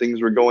when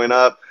things were going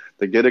up.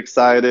 They get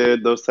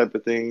excited, those type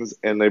of things,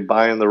 and they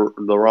buy in the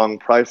wrong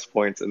price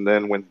points. And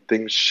then when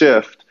things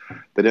shift,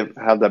 they didn't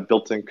have that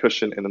built-in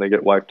cushion, and then they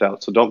get wiped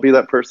out. So don't be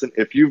that person.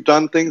 If you've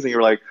done things and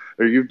you're like,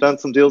 or you've done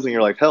some deals and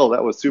you're like, hell,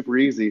 that was super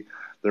easy,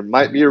 there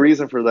might be a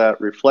reason for that.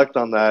 Reflect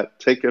on that.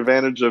 Take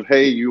advantage of,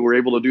 hey, you were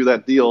able to do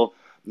that deal.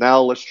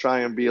 Now let's try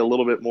and be a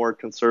little bit more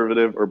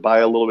conservative or buy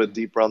a little bit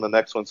deeper on the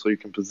next one so you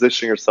can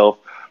position yourself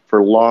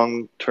for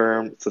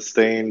long-term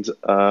sustained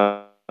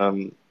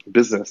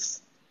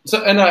business.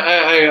 So, and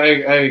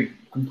I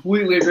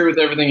completely agree with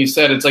everything you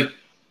said. It's like,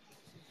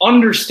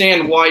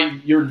 understand why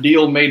your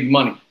deal made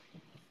money.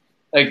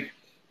 Like,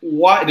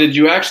 why did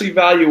you actually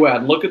value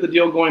add? Look at the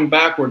deal going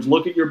backwards.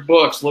 Look at your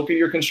books. Look at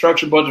your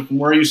construction budget from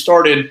where you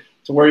started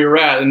to where you're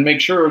at, and make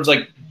sure it's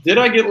like, did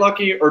I get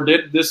lucky or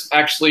did this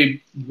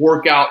actually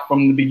work out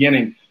from the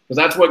beginning? Because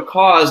that's what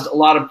caused a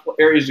lot of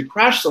areas to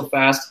crash so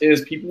fast,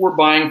 is people were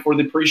buying for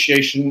the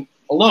appreciation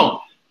alone.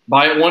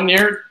 Buy it 1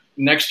 year,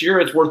 next year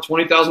it's worth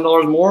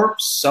 $20,000 more,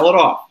 sell it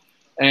off.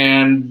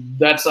 And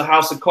that's a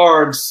house of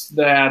cards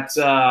that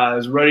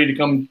is ready to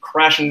come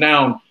crashing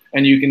down.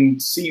 And you can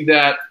see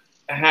that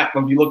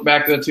happen. If you look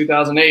back to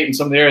 2008 and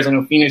some of the areas, I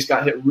know Phoenix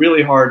got hit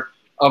really hard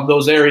of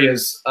those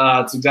areas.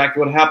 It's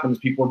exactly what happens.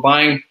 People were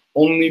buying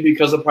only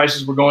because the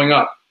prices were going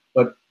up.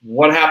 But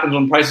what happens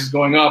when prices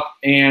going up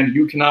and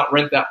you cannot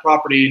rent that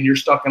property and you're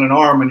stuck in an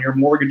arm and your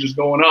mortgage is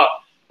going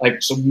up.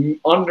 Like, so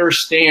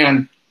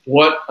understand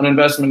what an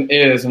investment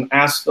is and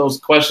ask those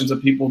questions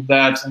of people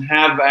that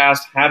have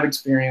asked, have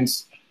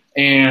experience,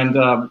 and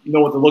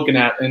know what they're looking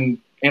at, and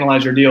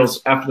analyze your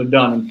deals after they're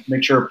done, and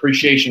make sure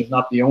appreciation is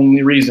not the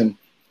only reason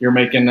you're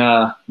making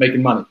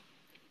money.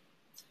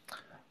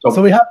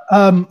 So we have.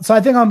 So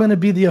I think I'm going to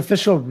be the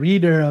official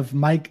reader of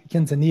Mike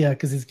Quintanilla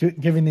because he's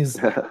giving these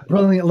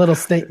brilliant little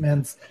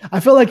statements. I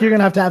feel like you're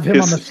going to have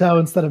him on the show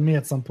instead of me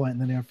at some point in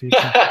the near future.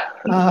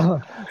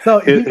 So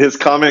his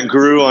comment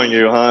grew on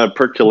you, huh? It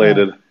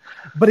percolated. Yeah.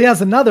 But he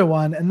has another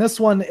one, and this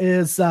one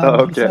is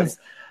okay. He says,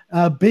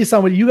 based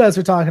on what you guys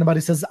are talking about.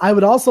 He says, I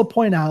would also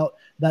point out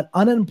that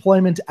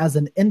unemployment as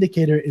an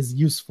indicator is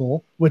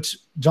useful, which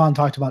John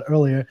talked about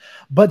earlier,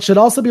 but should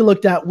also be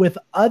looked at with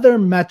other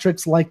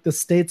metrics like the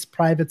state's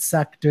private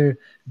sector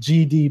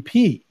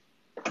GDP.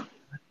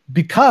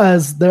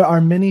 Because there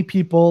are many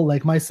people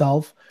like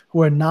myself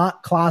who are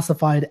not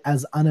classified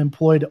as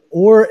unemployed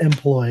or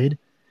employed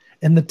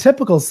in the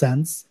typical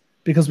sense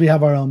because we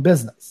have our own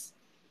business.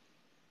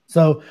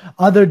 So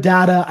other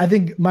data, I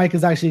think Mike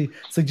is actually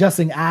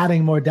suggesting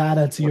adding more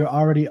data to your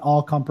already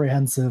all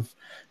comprehensive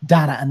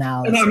data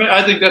analysis. And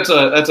I think that's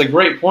a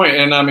great point.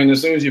 And I mean,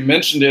 as soon as you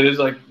mentioned it, it's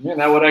like, man,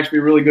 that would actually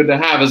be really good to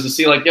have, is to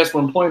see, like, yes,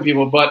 we're employing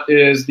people, but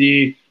is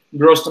the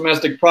gross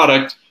domestic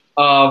product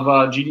of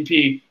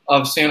GDP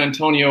of San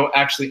Antonio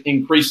actually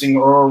increasing,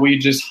 or are we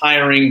just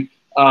hiring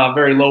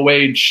very low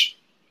wage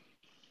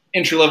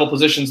entry level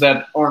positions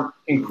that aren't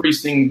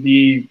increasing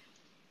the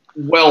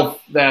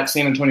wealth that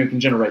San Antonio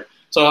can generate?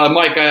 So,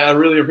 Mike, I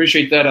really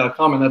appreciate that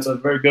comment. That's a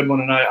very good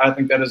one, and I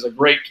think that is a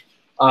great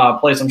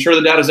place. I'm sure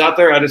the data's out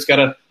there. I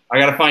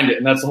gotta find it,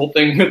 and that's the whole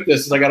thing with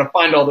this, is I gotta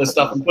find all this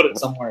stuff and put it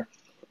somewhere.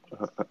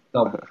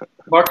 So,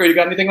 Marco, you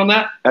got anything on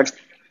that?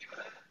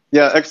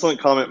 Yeah, excellent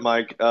comment,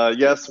 Mike.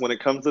 Yes, when it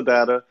comes to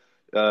data,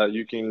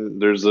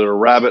 there's a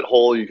rabbit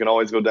hole you can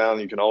always go down.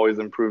 You can always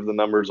improve the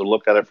numbers or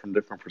look at it from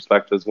different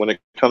perspectives. When it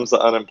comes to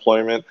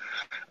unemployment,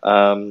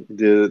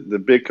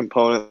 the big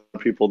component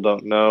people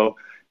don't know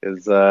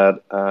is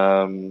that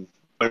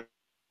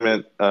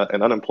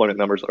and unemployment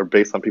numbers are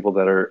based on people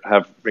that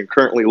have been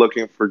currently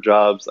looking for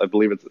jobs. I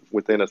believe it's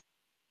within a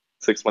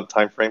 6-month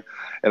time frame,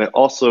 and it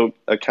also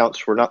accounts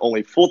for not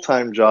only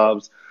full-time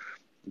jobs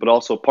but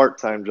also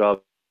part-time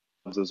jobs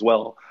as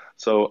well.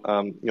 So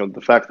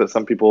the fact that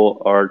some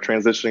people are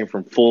transitioning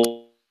from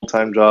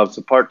full-time jobs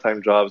to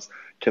part-time jobs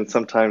can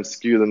sometimes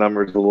skew the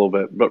numbers a little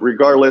bit. But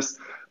regardless,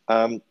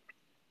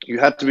 you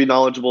have to be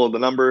knowledgeable of the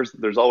numbers.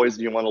 There's always,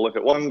 you want to look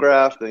at one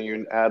graph, then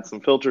you add some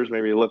filters,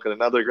 maybe you look at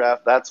another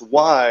graph. That's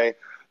why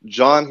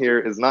John here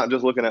is not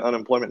just looking at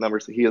unemployment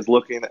numbers. He is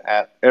looking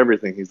at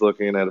everything. He's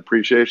looking at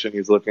appreciation.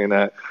 He's looking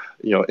at,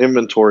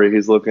 inventory.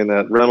 He's looking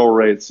at rental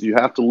rates. You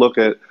have to look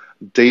at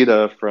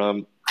data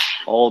from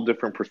all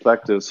different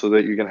perspectives so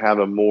that you can have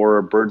a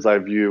more bird's eye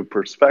view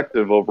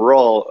perspective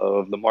overall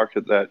of the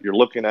market that you're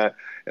looking at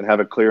and have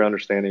a clear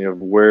understanding of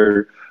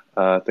where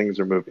things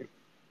are moving.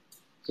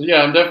 So,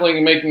 yeah, I'm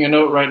definitely making a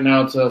note right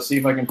now to see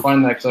if I can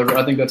find that, because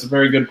I think that's a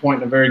very good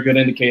point and a very good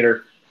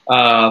indicator.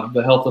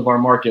 The health of our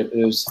market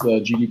is the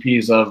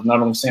GDPs of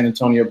not only San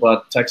Antonio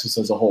but Texas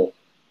as a whole.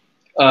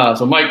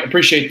 So, Mike,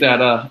 appreciate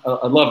that.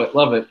 I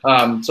love it.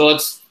 So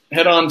let's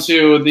head on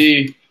to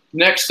the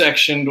next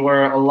section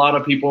where a lot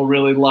of people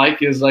really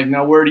like is, like,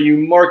 now where do you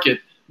market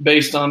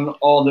based on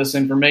all this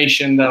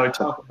information that I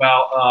talk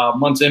about,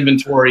 month's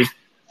inventory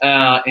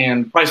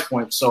and price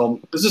points. So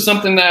this is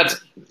something that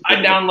I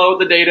download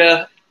the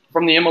data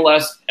from the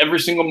MLS every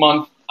single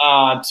month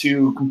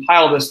to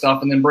compile this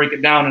stuff and then break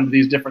it down into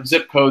these different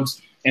zip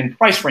codes and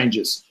price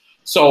ranges.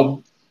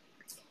 So,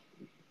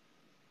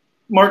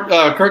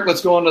 Kirk,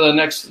 let's go on to the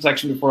next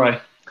section before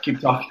I keep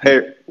talking.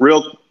 Hey,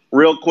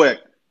 real quick,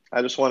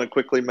 I just want to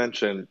quickly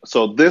mention,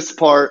 so this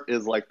part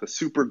is like the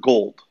super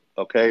gold,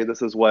 okay?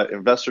 This is what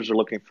investors are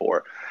looking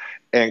for.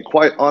 And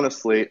quite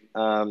honestly,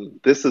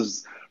 this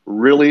is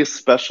really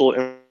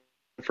special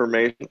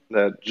information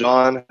that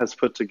John has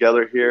put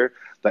together here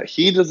that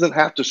he doesn't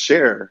have to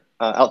share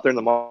out there in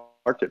the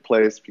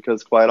marketplace,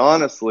 because quite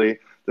honestly,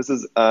 this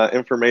is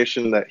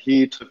information that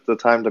he took the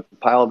time to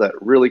compile that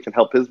really can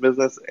help his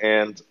business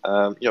and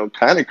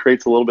kind of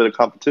creates a little bit of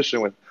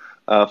competition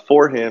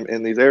for him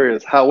in these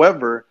areas.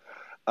 However,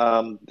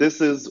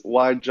 this is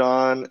why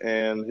John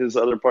and his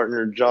other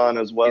partner John,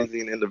 as well as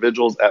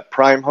individuals at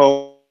Prime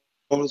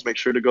Homes, make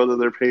sure to go to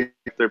their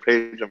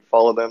page and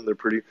follow them. They're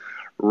pretty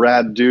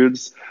rad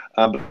dudes,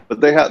 but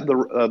they have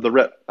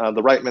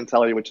the right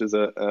mentality, which is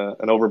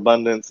an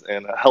overabundance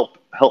and a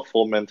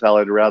helpful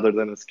mentality rather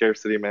than a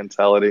scarcity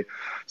mentality.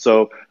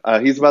 So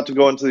he's about to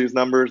go into these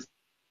numbers,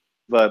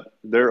 but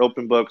they're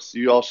open books.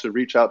 You all should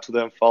reach out to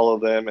them, follow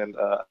them, and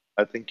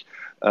I think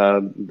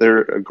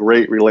they're a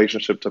great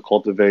relationship to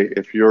cultivate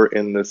if you're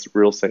in this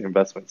real estate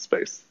investment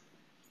space.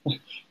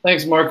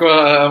 Thanks, Marco.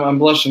 I'm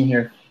blushing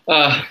here.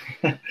 But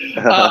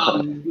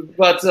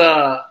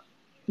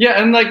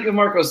Yeah, and like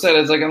Marco said,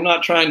 it's like I'm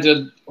not trying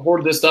to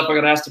hoard this stuff. I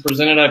got asked to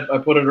present it. I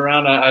put it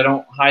around. I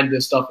don't hide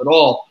this stuff at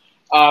all.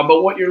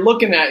 But what you're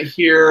looking at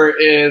here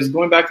is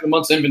going back to the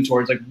month's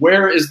inventory. It's like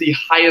where is the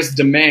highest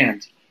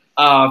demand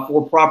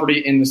for property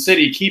in the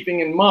city,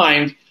 keeping in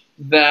mind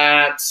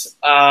that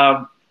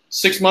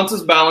 6 months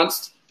is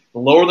balanced. The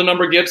lower the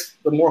number gets,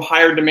 the more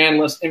higher demand,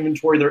 less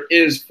inventory there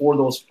is for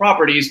those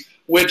properties,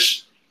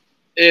 which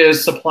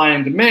is supply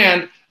and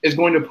demand is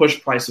going to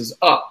push prices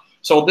up.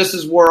 So this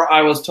is where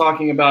I was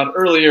talking about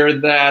earlier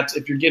that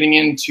if you're getting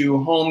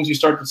into homes, you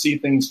start to see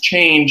things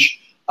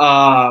change.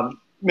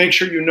 Make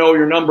sure you know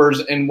your numbers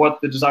and what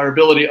the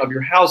desirability of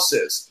your house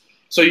is.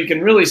 So you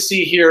can really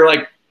see here,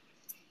 like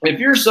if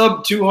you're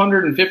sub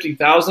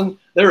 250,000,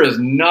 there is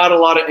not a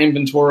lot of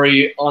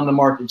inventory on the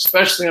market,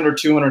 especially under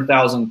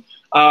 200,000.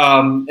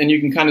 And you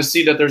can kind of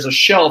see that there's a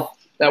shelf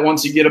that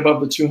once you get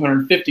above the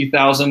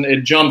 250,000,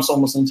 it jumps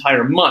almost an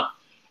entire month.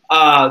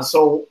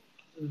 So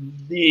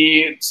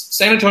the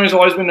San Antonio has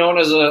always been known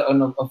as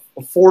an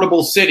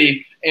affordable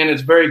city, and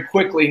it's very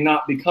quickly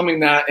not becoming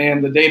that.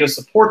 And the data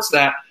supports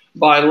that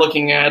by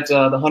looking at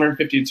the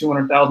 $150,000 to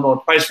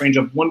 $200,000 price range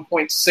of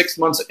 1.6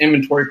 months of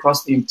inventory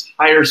across the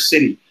entire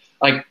city.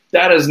 Like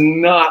that is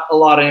not a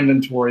lot of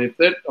inventory. If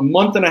it a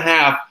month and a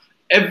half,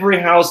 every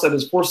house that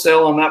is for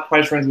sale on that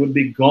price range would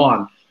be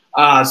gone.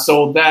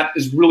 So that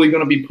is really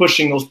going to be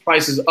pushing those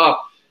prices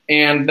up.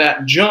 And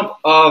that jump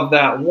of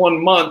that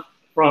 1 month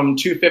from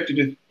 250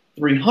 to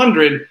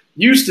 300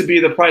 used to be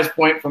the price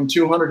point from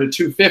 200 to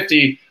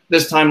 250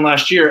 this time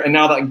last year. And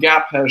now that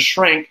gap has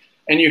shrank,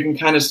 and you can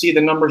kind of see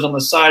the numbers on the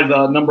side.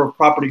 The number of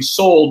properties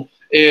sold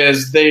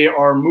is they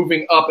are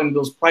moving up into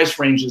those price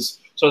ranges.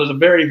 So there's a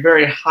very,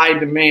 very high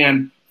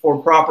demand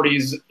for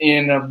properties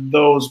in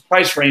those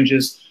price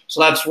ranges. So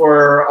that's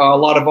where a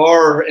lot of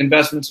our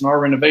investments and our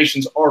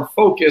renovations are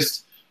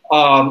focused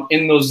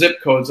in those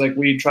zip codes. Like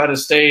we try to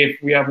stay,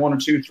 if we have 1 or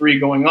 2, 3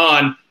 going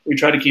on, we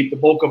try to keep the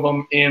bulk of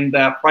them in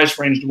that price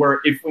range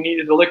where if we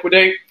needed to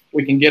liquidate,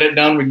 we can get it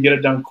done. We can get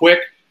it done quick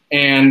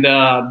and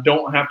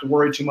don't have to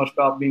worry too much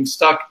about being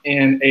stuck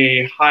in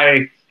a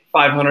high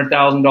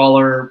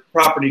 $500,000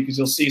 property, because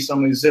you'll see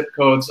some of these zip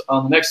codes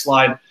on the next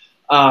slide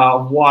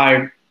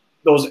why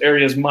those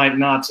areas might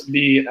not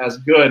be as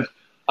good.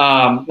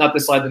 Not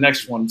this slide, the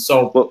next one.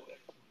 So,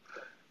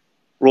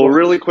 well,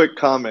 really quick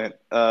comment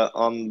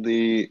on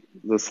the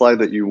slide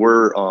that you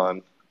were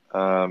on.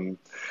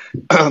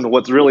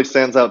 What really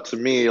stands out to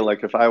me,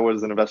 like if I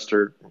was an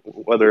investor,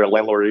 whether a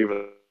landlord or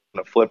even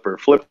a flipper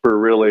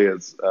really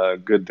is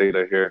good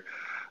data here.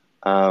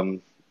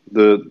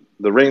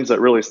 The range that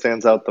really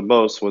stands out the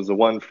most was the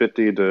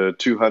 150 to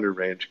 200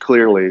 range,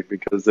 clearly,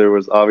 because there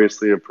was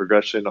obviously a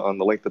progression on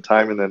the length of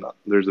time, and then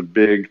there's a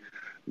big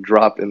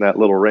drop in that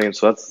little range.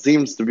 So that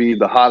seems to be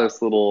the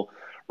hottest little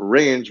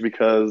range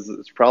because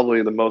it's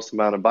probably the most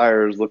amount of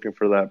buyers looking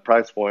for that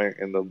price point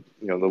and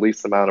the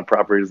least amount of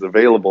properties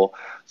available.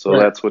 So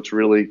right. That's what's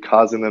really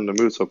causing them to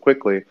move so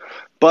quickly.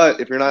 But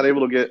if you're not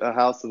able to get a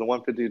house in the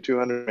 150 to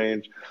 200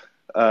 range,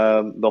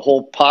 the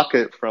whole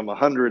pocket from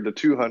 100 to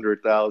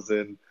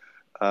 200,000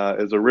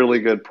 is a really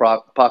good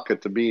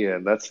pocket to be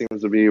in. That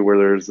seems to be where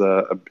there's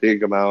a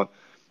big amount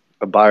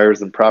of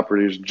buyers and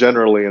properties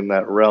generally in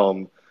that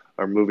realm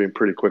are moving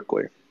pretty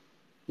quickly.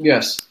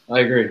 Yes,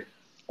 I agree.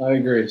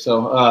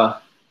 So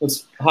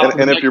let's hop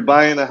and if you're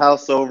buying a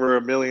house over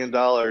 $1 million,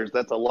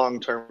 that's a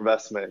long-term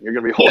investment. You're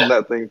going to be holding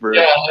that thing for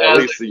at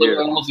least a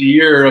year. Almost a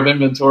year of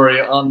inventory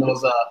on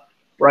those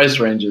price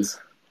ranges.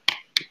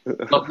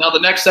 Now the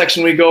next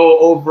section we go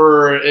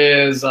over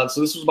is, so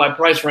this was by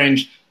price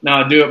range.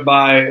 Now I do it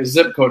by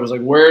zip code. It's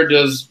like, where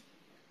does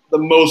the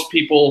most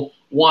people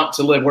want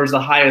to live? Where's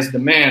the highest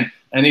demand?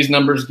 And these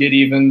numbers get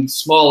even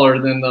smaller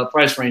than the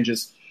price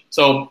ranges.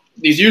 So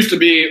these used to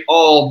be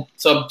all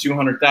sub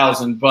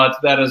 200,000, but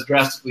that has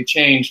drastically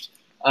changed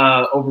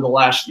over the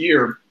last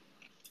year.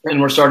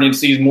 And we're starting to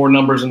see more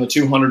numbers in the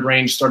 200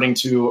 range starting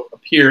to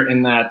appear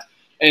in that.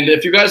 And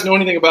if you guys know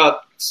anything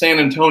about San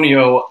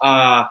Antonio,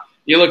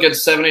 you look at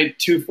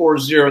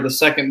 78240, the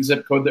second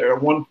zip code there,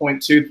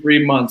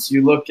 1.23 months.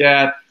 You look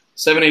at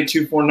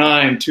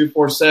 78249,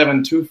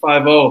 247,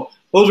 250.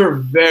 Those are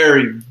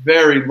very,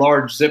 very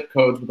large zip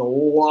codes with a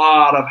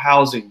lot of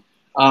housing.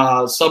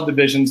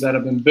 Subdivisions that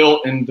have been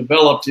built and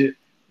developed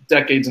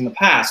decades in the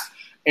past.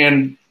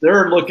 And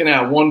they're looking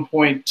at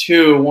 1.2,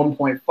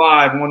 1.5,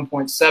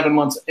 1.7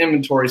 months of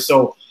inventory.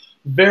 So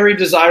very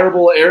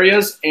desirable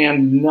areas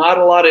and not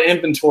a lot of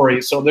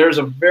inventory. So there's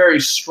a very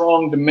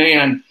strong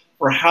demand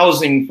for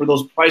housing for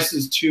those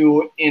prices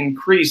to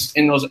increase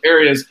in those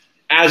areas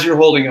as you're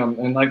holding them.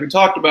 And like we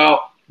talked about,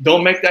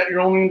 don't make that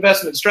your only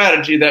investment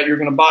strategy that you're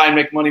going to buy and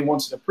make money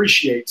once it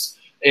appreciates.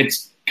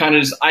 It's kind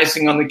of just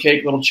icing on the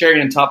cake, little cherry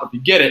on top if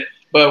you get it.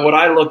 But what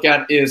I look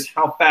at is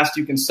how fast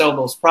you can sell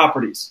those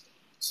properties.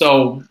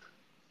 So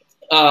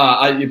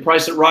you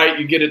price it right,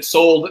 you get it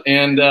sold,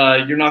 and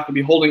you're not going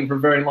to be holding it for a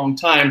very long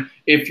time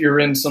if you're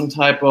in some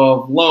type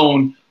of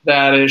loan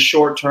that is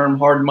short-term,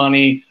 hard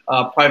money,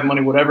 private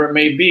money, whatever it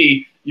may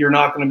be. You're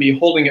not going to be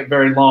holding it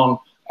very long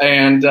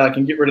and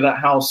can get rid of that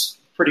house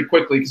pretty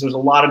quickly because there's a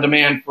lot of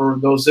demand for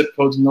those zip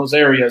codes in those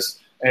areas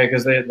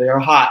because they are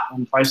hot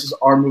and prices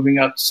are moving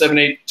up.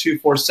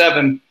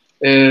 78247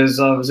 is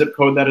a zip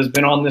code that has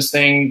been on this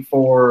thing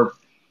for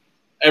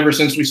ever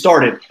since we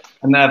started.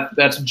 And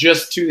that's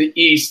just to the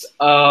east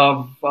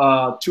of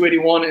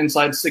 281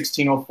 inside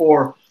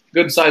 1604.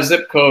 Good size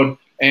zip code.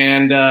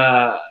 And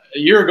a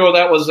year ago,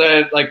 that was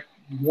at like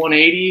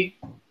 180.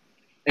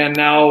 And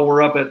now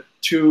we're up at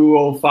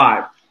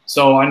 205.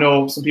 So I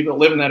know some people that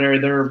live in that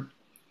area, their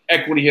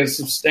equity has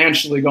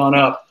substantially gone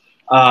up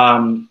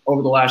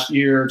over the last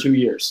year or 2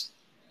 years.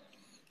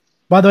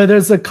 By the way,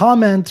 there's a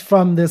comment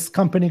from this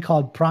company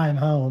called Prime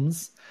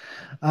Homes.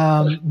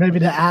 Maybe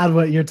to add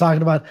what you're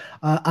talking about,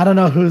 I don't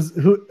know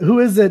who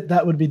is it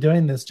that would be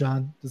doing this,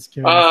 John? Just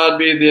curious. It'd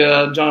be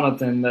the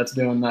Jonathan that's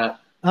doing that.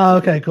 Oh,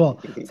 okay,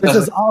 cool.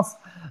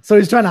 So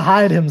he's trying to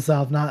hide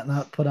himself,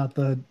 not put out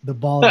the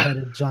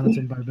bald-headed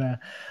Jonathan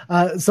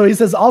Barbera. So he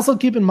says, also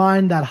keep in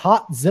mind that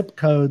hot zip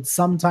codes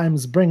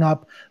sometimes bring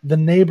up the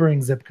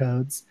neighboring zip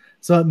codes,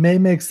 so it may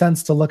make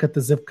sense to look at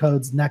the zip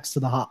codes next to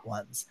the hot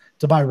ones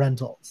to buy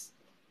rentals.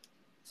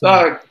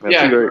 So,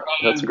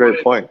 that's a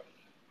great point.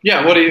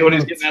 Yeah, what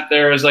he's getting at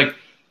there is like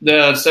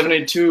the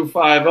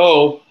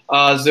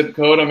 78250 zip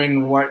code. I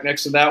mean, right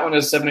next to that one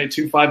is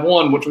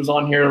 78251, which was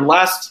on here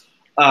last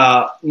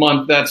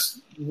month.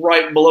 That's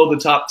right below the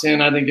top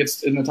 10. I think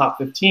it's in the top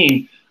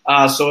 15.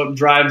 So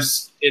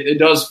it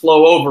does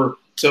flow over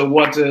to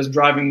what is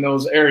driving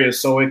those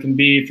areas. So it can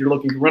be, if you're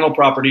looking for rental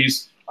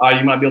properties,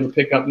 you might be able to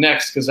pick up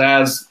next because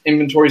as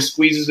inventory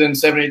squeezes in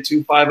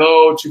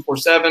 78250,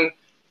 247,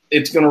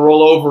 it's going to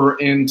roll over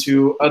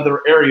into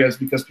other areas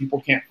because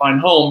people can't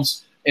find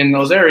homes in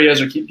those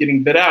areas or keep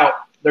getting bid out.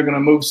 They're going to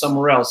move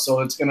somewhere else. So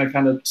it's going to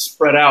kind of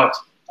spread out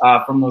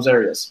from those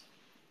areas.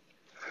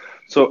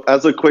 So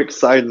as a quick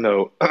side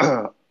note,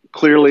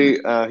 clearly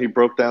he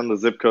broke down the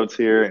zip codes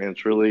here, and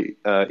it's really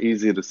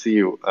easy to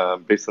see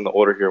based on the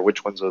order here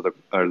which ones are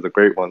the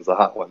great ones, the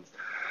hot ones.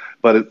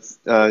 But it's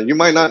you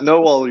might not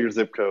know all of your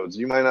zip codes.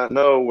 You might not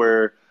know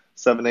where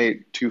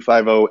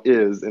 78250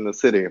 is in the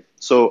city.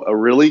 So a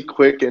really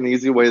quick and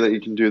easy way that you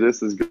can do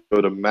this is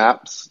go to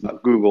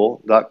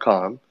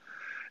maps.google.com.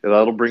 And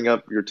that'll bring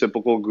up your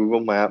typical Google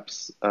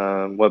Maps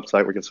website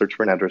where you can search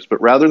for an address. But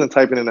rather than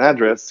typing an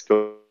address,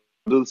 go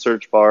to the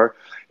search bar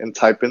and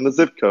type in the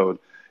zip code.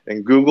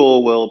 And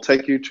Google will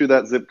take you to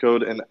that zip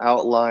code and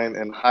outline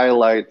and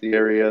highlight the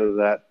area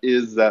that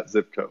is that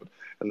zip code.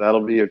 And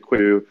that'll be a quick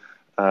to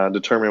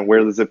determine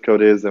where the zip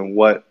code is and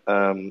what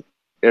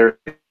areas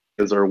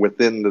are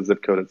within the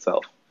zip code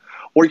itself.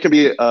 Or you can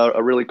be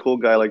a really cool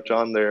guy like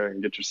John there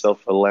and get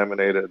yourself a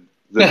laminated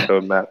zip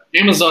code map.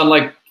 Amazon,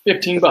 like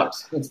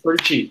 $15. That's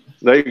pretty cheap.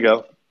 There you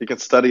go. You can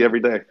study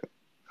every day.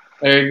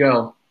 There you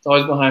go. It's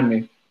always behind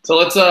me. So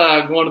let's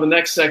go on to the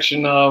next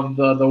section of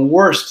the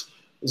worst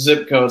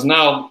zip codes.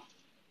 Now,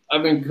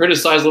 I've been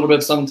criticized a little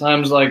bit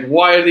sometimes, like,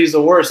 why are these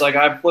the worst? Like,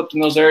 I flipped in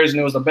those areas and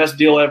it was the best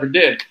deal I ever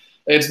did.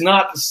 It's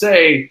not to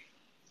say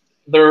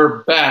they're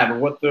bad.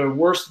 What the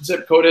worst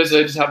zip code is,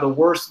 they just have the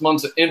worst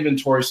months of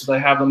inventory, so they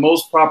have the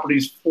most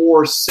properties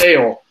for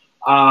sale.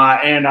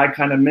 And I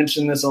kind of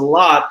mention this a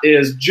lot,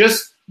 is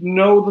just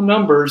know the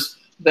numbers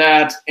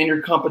that in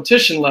your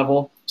competition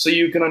level so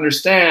you can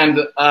understand,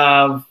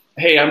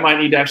 hey, I might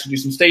need to actually do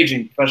some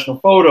staging, professional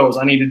photos.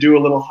 I need to do a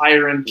little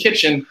higher-end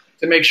kitchen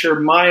to make sure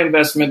my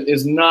investment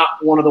is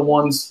not one of the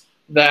ones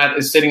that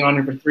is sitting on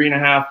here for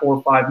 3.5,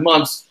 4, 5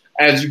 months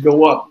as you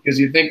go up. Because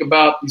you think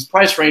about these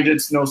price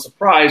ranges, it's no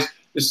surprise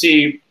to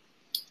see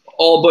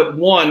all but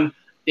one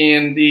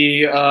in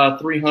the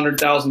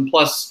 300,000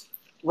 plus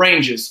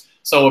ranges.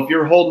 So if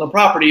you're holding a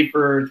property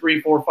for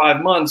 3, 4,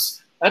 5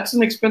 months, that's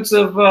an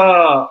expensive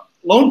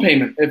loan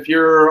payment. If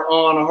you're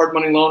on a hard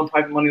money loan,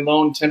 private money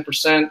loan,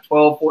 10%,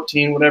 12,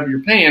 14, whatever you're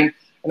paying,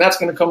 and that's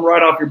going to come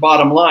right off your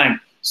bottom line.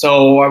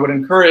 So I would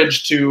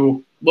encourage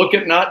to look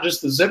at not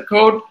just the zip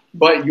code,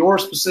 but your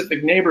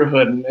specific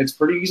neighborhood. And it's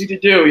pretty easy to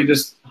do. You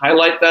just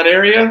highlight that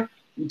area.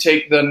 You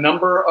take the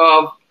number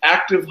of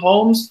active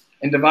homes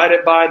and divide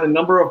it by the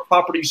number of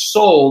properties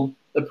sold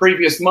the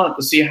previous month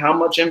to see how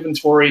much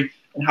inventory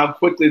and how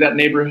quickly that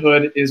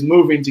neighborhood is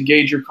moving to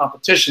gauge your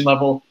competition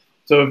level.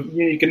 So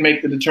you can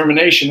make the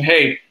determination,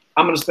 hey,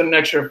 I'm going to spend an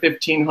extra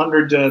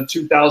 $1,500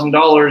 to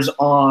 $2,000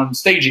 on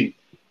staging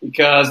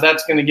because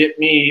that's going to get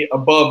me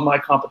above my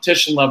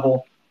competition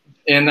level,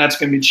 and that's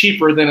going to be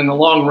cheaper than in the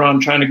long run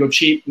trying to go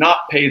cheap,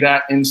 not pay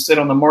that, and sit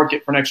on the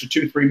market for an extra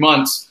 2-3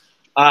 months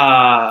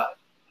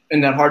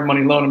in that hard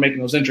money loan and making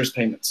those interest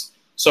payments.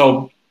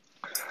 So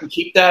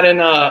keep that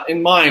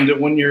in mind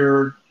when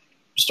you're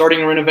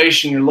starting a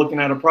renovation, you're looking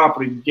at a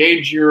property,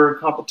 gauge your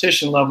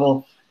competition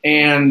level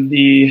and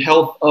the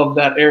health of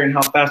that area and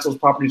how fast those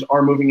properties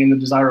are moving in the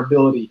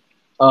desirability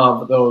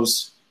of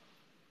those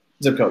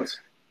zip codes.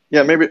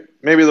 Yeah, maybe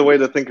the way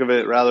to think of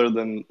it rather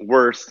than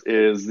worst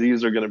is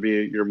these are going to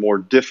be your more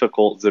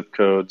difficult zip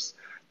codes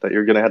that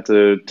you're going to have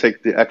to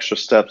take the extra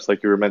steps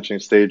like you were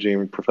mentioning,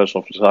 staging,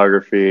 professional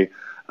photography,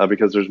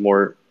 because there's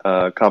more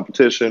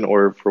competition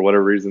or for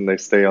whatever reason they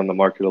stay on the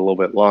market a little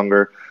bit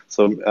longer.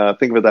 So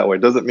think of it that way.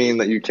 It doesn't mean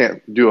that you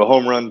can't do a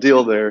home run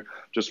deal there.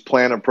 Just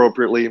plan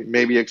appropriately,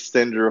 maybe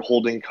extend your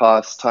holding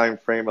costs time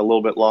frame a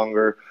little bit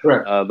longer,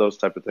 those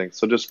type of things.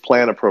 So just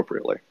plan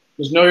appropriately.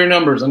 Just know your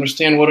numbers.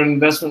 Understand what an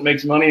investment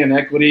makes money, and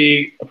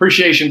equity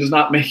appreciation does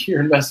not make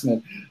your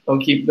investment.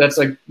 That's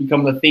like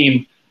become the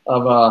theme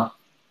of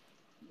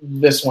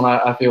this one,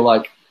 I feel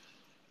like.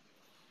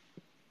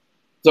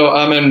 So,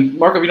 and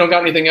Marco, if you don't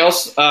got anything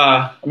else,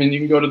 you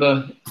can go to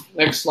the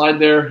next slide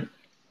there,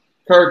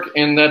 Kirk,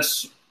 and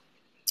that's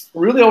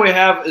really all we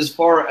have as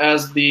far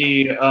as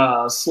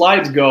the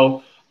slides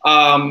go.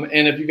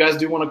 And if you guys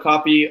do want a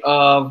copy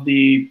of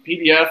the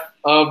PDF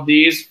of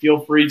these,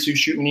 feel free to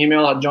shoot me an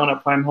email at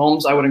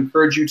john@primehomes. I would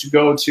encourage you to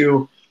go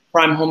to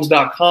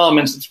primehomes.com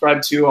and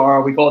subscribe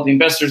to we call it the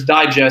Investor's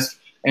Digest,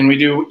 and we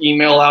do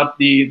email out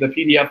the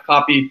PDF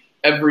copy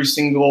every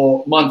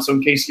single month. So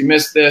in case you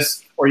missed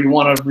this or you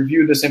want to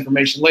review this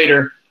information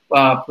later,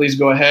 please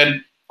go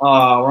ahead.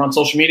 We're on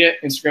social media,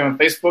 Instagram and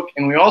Facebook.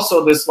 And we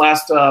also, this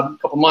last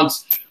couple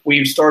months,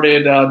 we've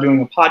started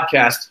doing a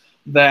podcast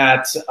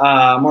that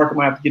Marco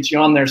might have to get you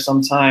on there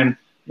sometime,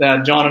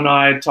 that John and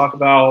I talk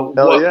about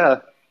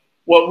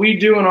what we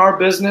do in our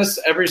business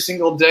every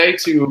single day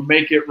to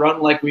make it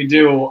run like we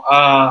do,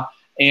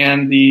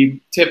 and the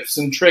tips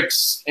and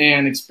tricks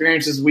and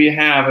experiences we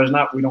have.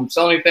 We don't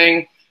sell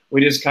anything. We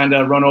just kind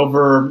of run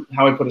over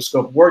how we put a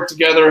scope of work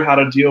together, how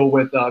to deal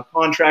with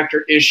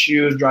contractor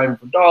issues, driving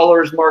for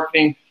dollars,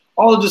 marketing,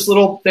 all of just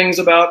little things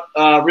about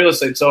real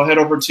estate. So head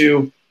over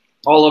to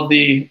all of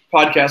the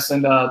podcasts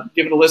and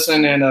give it a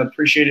listen, and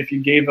appreciate if you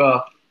gave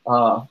a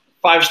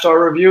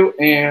 5-star review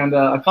and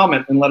a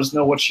comment and let us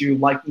know what you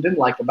liked and didn't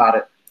like about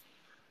it.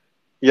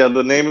 Yeah,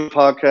 the name of the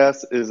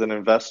podcast is An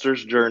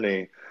Investor's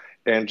Journey.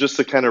 And just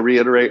to kind of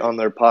reiterate on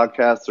their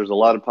podcast, there's a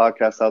lot of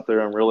podcasts out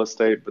there on real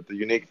estate, but the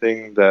unique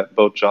thing that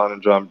both John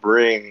and John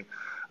bring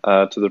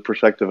to the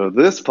perspective of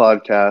this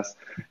podcast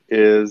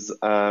is,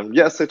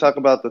 yes, they talk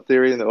about the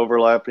theory and the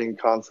overlapping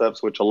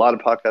concepts, which a lot of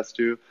podcasts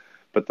do,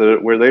 but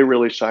where they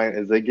really shine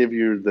is they give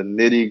you the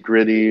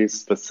nitty-gritty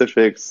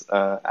specifics,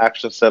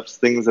 action steps,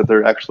 things that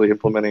they're actually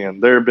implementing in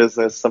their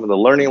business, some of the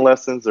learning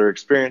lessons, their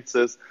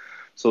experiences.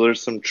 So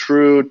there's some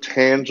true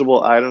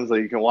tangible items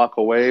that you can walk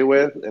away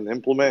with and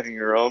implement in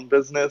your own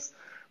business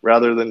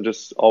rather than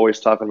just always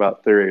talking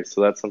about theory.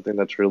 So that's something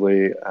that's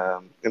really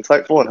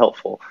insightful and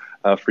helpful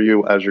for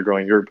you as you're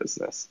growing your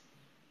business.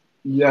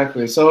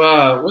 Exactly.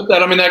 So with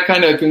that, that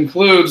kind of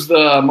concludes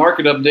the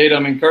market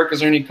update. Kirk,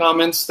 is there any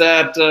comments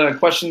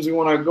questions we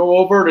want to go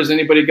over? Does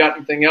anybody got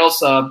anything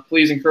else?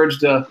 Please encourage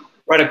to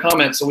write a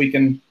comment so we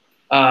can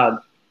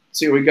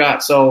see what we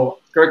got. So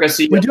Kirk, I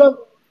see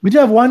We do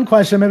have one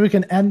question. Maybe we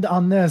can end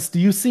on this. Do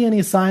you see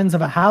any signs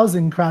of a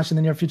housing crash in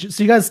the near future?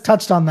 So you guys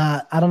touched on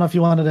that. I don't know if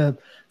you wanted to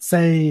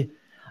say.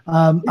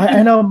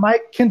 I know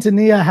Mike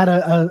Quintanilla had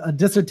a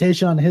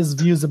dissertation on his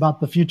views about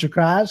the future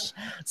crash.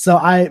 So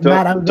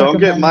don't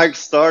get Mike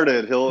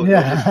started. He'll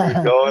just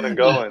keep going and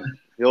going.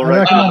 He'll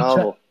write a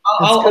novel.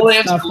 I'll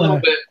answer a little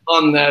bit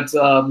on that,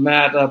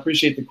 Matt. I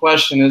appreciate the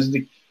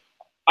question.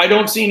 I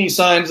don't see any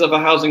signs of a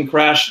housing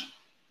crash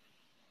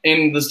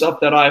in the stuff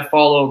that I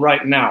follow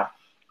right now.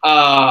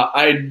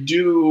 I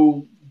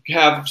do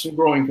have some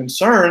growing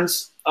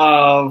concerns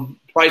of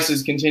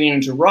prices continuing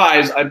to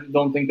rise. I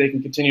don't think they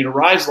can continue to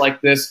rise like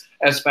this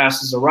as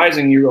fast as they're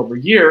rising year over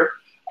year.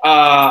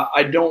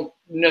 I don't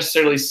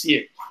necessarily see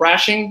it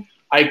crashing.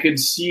 I could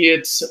see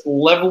it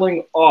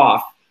leveling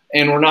off,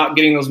 and we're not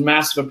getting those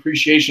massive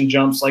appreciation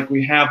jumps like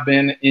we have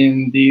been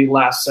in the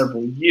last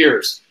several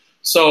years.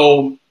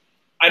 So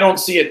I don't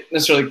see it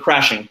necessarily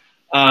crashing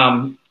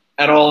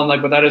at all.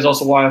 But that is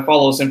also why I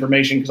follow this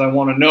information, because I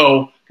want to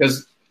know,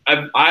 because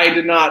I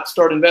did not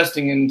start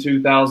investing in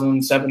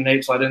 2007 and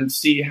 8, so I didn't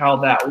see how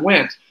that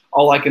went.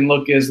 All I can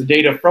look is the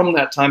data from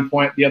that time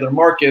point, the other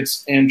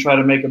markets, and try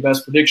to make a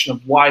best prediction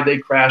of why they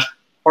crashed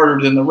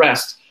harder than the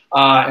rest.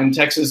 And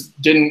Texas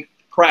didn't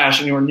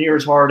crash anywhere near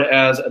as hard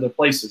as other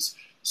places.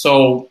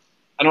 So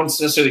I don't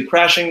necessarily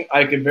crashing.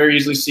 I could very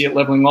easily see it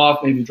leveling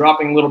off, maybe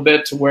dropping a little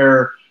bit to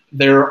where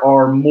there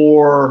are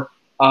more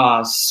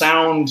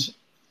sound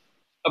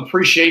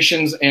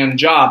appreciations and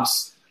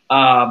jobs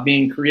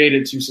being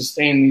created to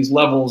sustain these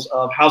levels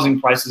of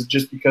housing prices,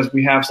 just because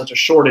we have such a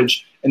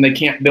shortage and they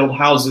can't build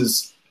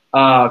houses,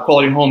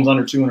 quality homes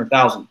under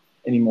 $200,000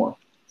 anymore.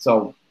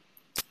 So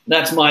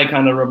that's my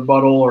kind of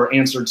rebuttal or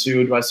answer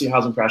to, do I see a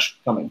housing crash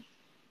coming?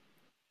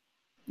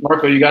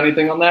 Marco, you got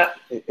anything on that?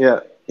 Yeah.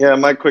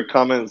 My quick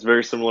comment is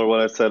very similar to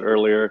what I said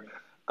earlier.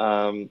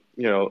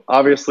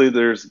 Obviously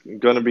there's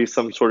going to be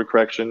some sort of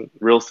correction.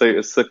 Real estate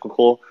is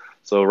cyclical.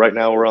 So right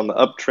now we're on the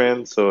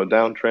uptrend. So a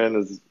downtrend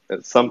is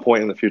at some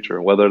point in the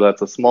future, whether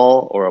that's a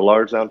small or a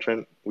large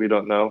downtrend, we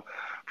don't know.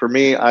 For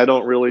me, I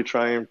don't really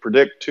try and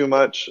predict too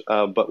much,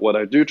 but what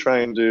I do try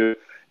and do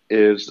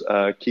is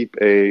keep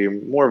a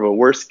more of a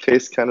worst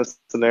case kind of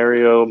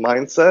scenario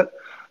mindset,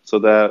 so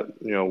that,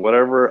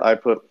 whatever I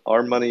put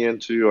our money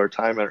into, our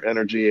time, our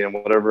energy, and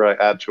whatever I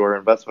add to our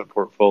investment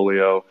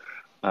portfolio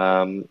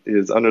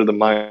is under the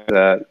mind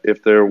that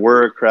if there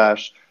were a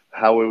crash,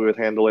 how we would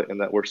handle it,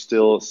 and that we're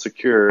still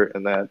secure,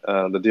 and that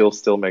the deal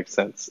still makes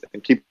sense.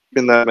 And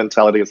keeping that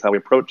mentality is how we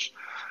approach.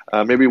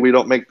 Maybe we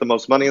don't make the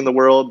most money in the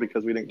world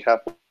because we didn't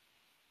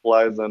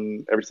capitalize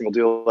on every single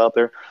deal out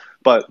there,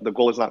 but the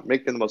goal is not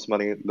making the most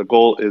money. The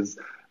goal is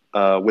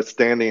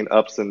withstanding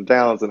ups and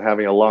downs and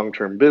having a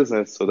long-term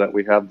business so that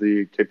we have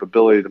the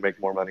capability to make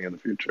more money in the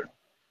future.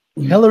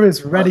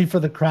 Hillary's ready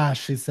for the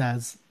crash, she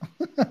says.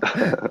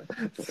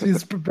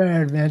 She's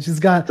prepared, man.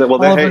 She's got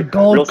all of her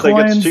gold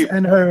coins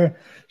and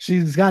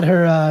she's got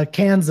her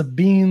cans of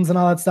beans and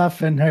all that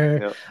stuff, and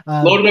her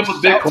loaded up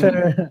with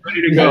Bitcoin,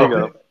 ready to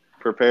go.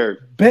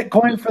 Prepared.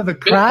 Bitcoin for the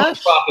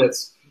crash?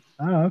 Profits.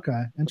 Oh,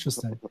 okay.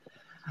 Interesting.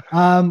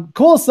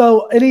 Cool.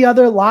 So any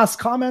other last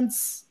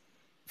comments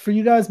for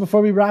you guys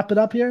before we wrap it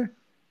up here?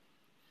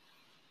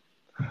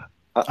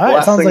 All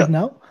right. Sounds like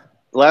no.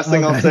 Last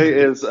thing I'll say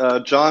is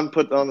John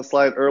put on the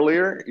slide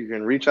earlier. You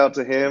can reach out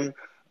to him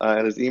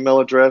and his email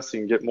address.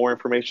 You can get more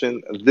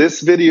information.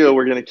 This video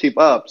we're going to keep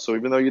up. So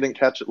even though you didn't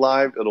catch it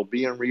live, it'll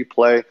be in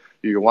replay.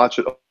 You can watch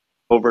it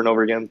over and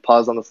over again.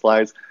 Pause on the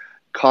slides.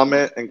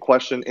 Comment and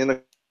question in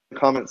the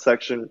comment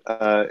section,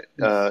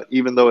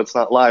 even though it's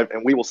not live.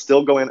 And we will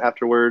still go in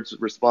afterwards,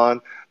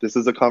 respond. This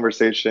is a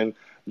conversation.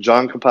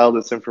 John compiled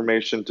this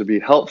information to be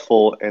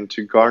helpful and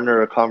to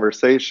garner a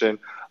conversation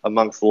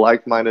amongst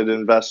like-minded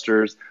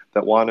investors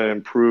that want to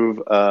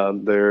improve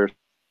their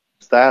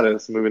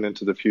status moving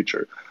into the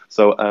future.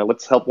 So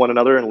let's help one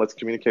another and let's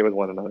communicate with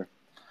one another.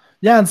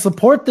 Yeah, and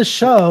support the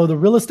show, the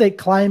Real Estate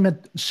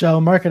Climate Show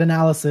Market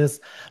Analysis,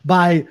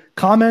 by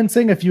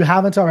commenting if you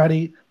haven't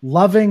already,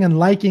 loving and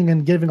liking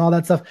and giving all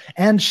that stuff,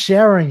 and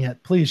sharing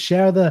it. Please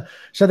share the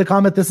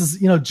comment. This is,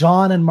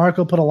 John and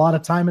Marco put a lot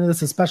of time into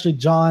this, especially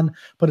John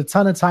put a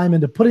ton of time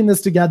into putting this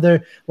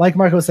together. Like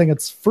Marco was saying,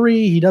 it's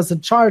free. He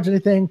doesn't charge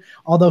anything,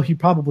 although he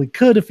probably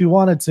could if he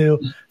wanted to.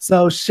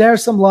 So share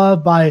some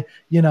love by,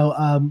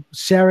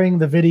 sharing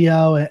the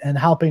video and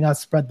helping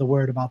us spread the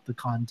word about the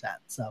content.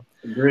 So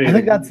Agreed. I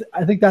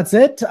think that's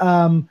it.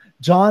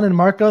 John and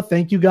Marco,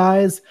 thank you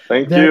guys.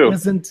 Thank you.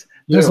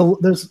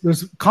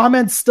 There's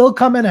comments still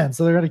coming in,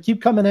 so they're going to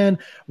keep coming in.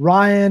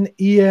 Ryan,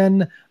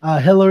 Ian,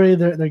 Hillary,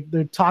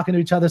 they're talking to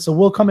each other, so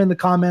we'll come in the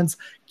comments.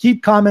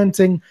 Keep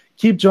commenting,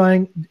 keep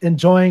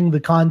enjoying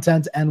the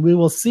content, and we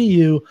will see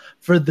you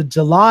for the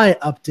July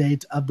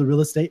update of the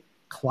real estate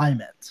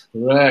climate.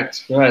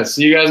 Correct. All right.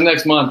 See you guys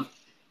next month.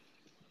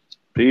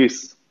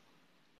 Peace.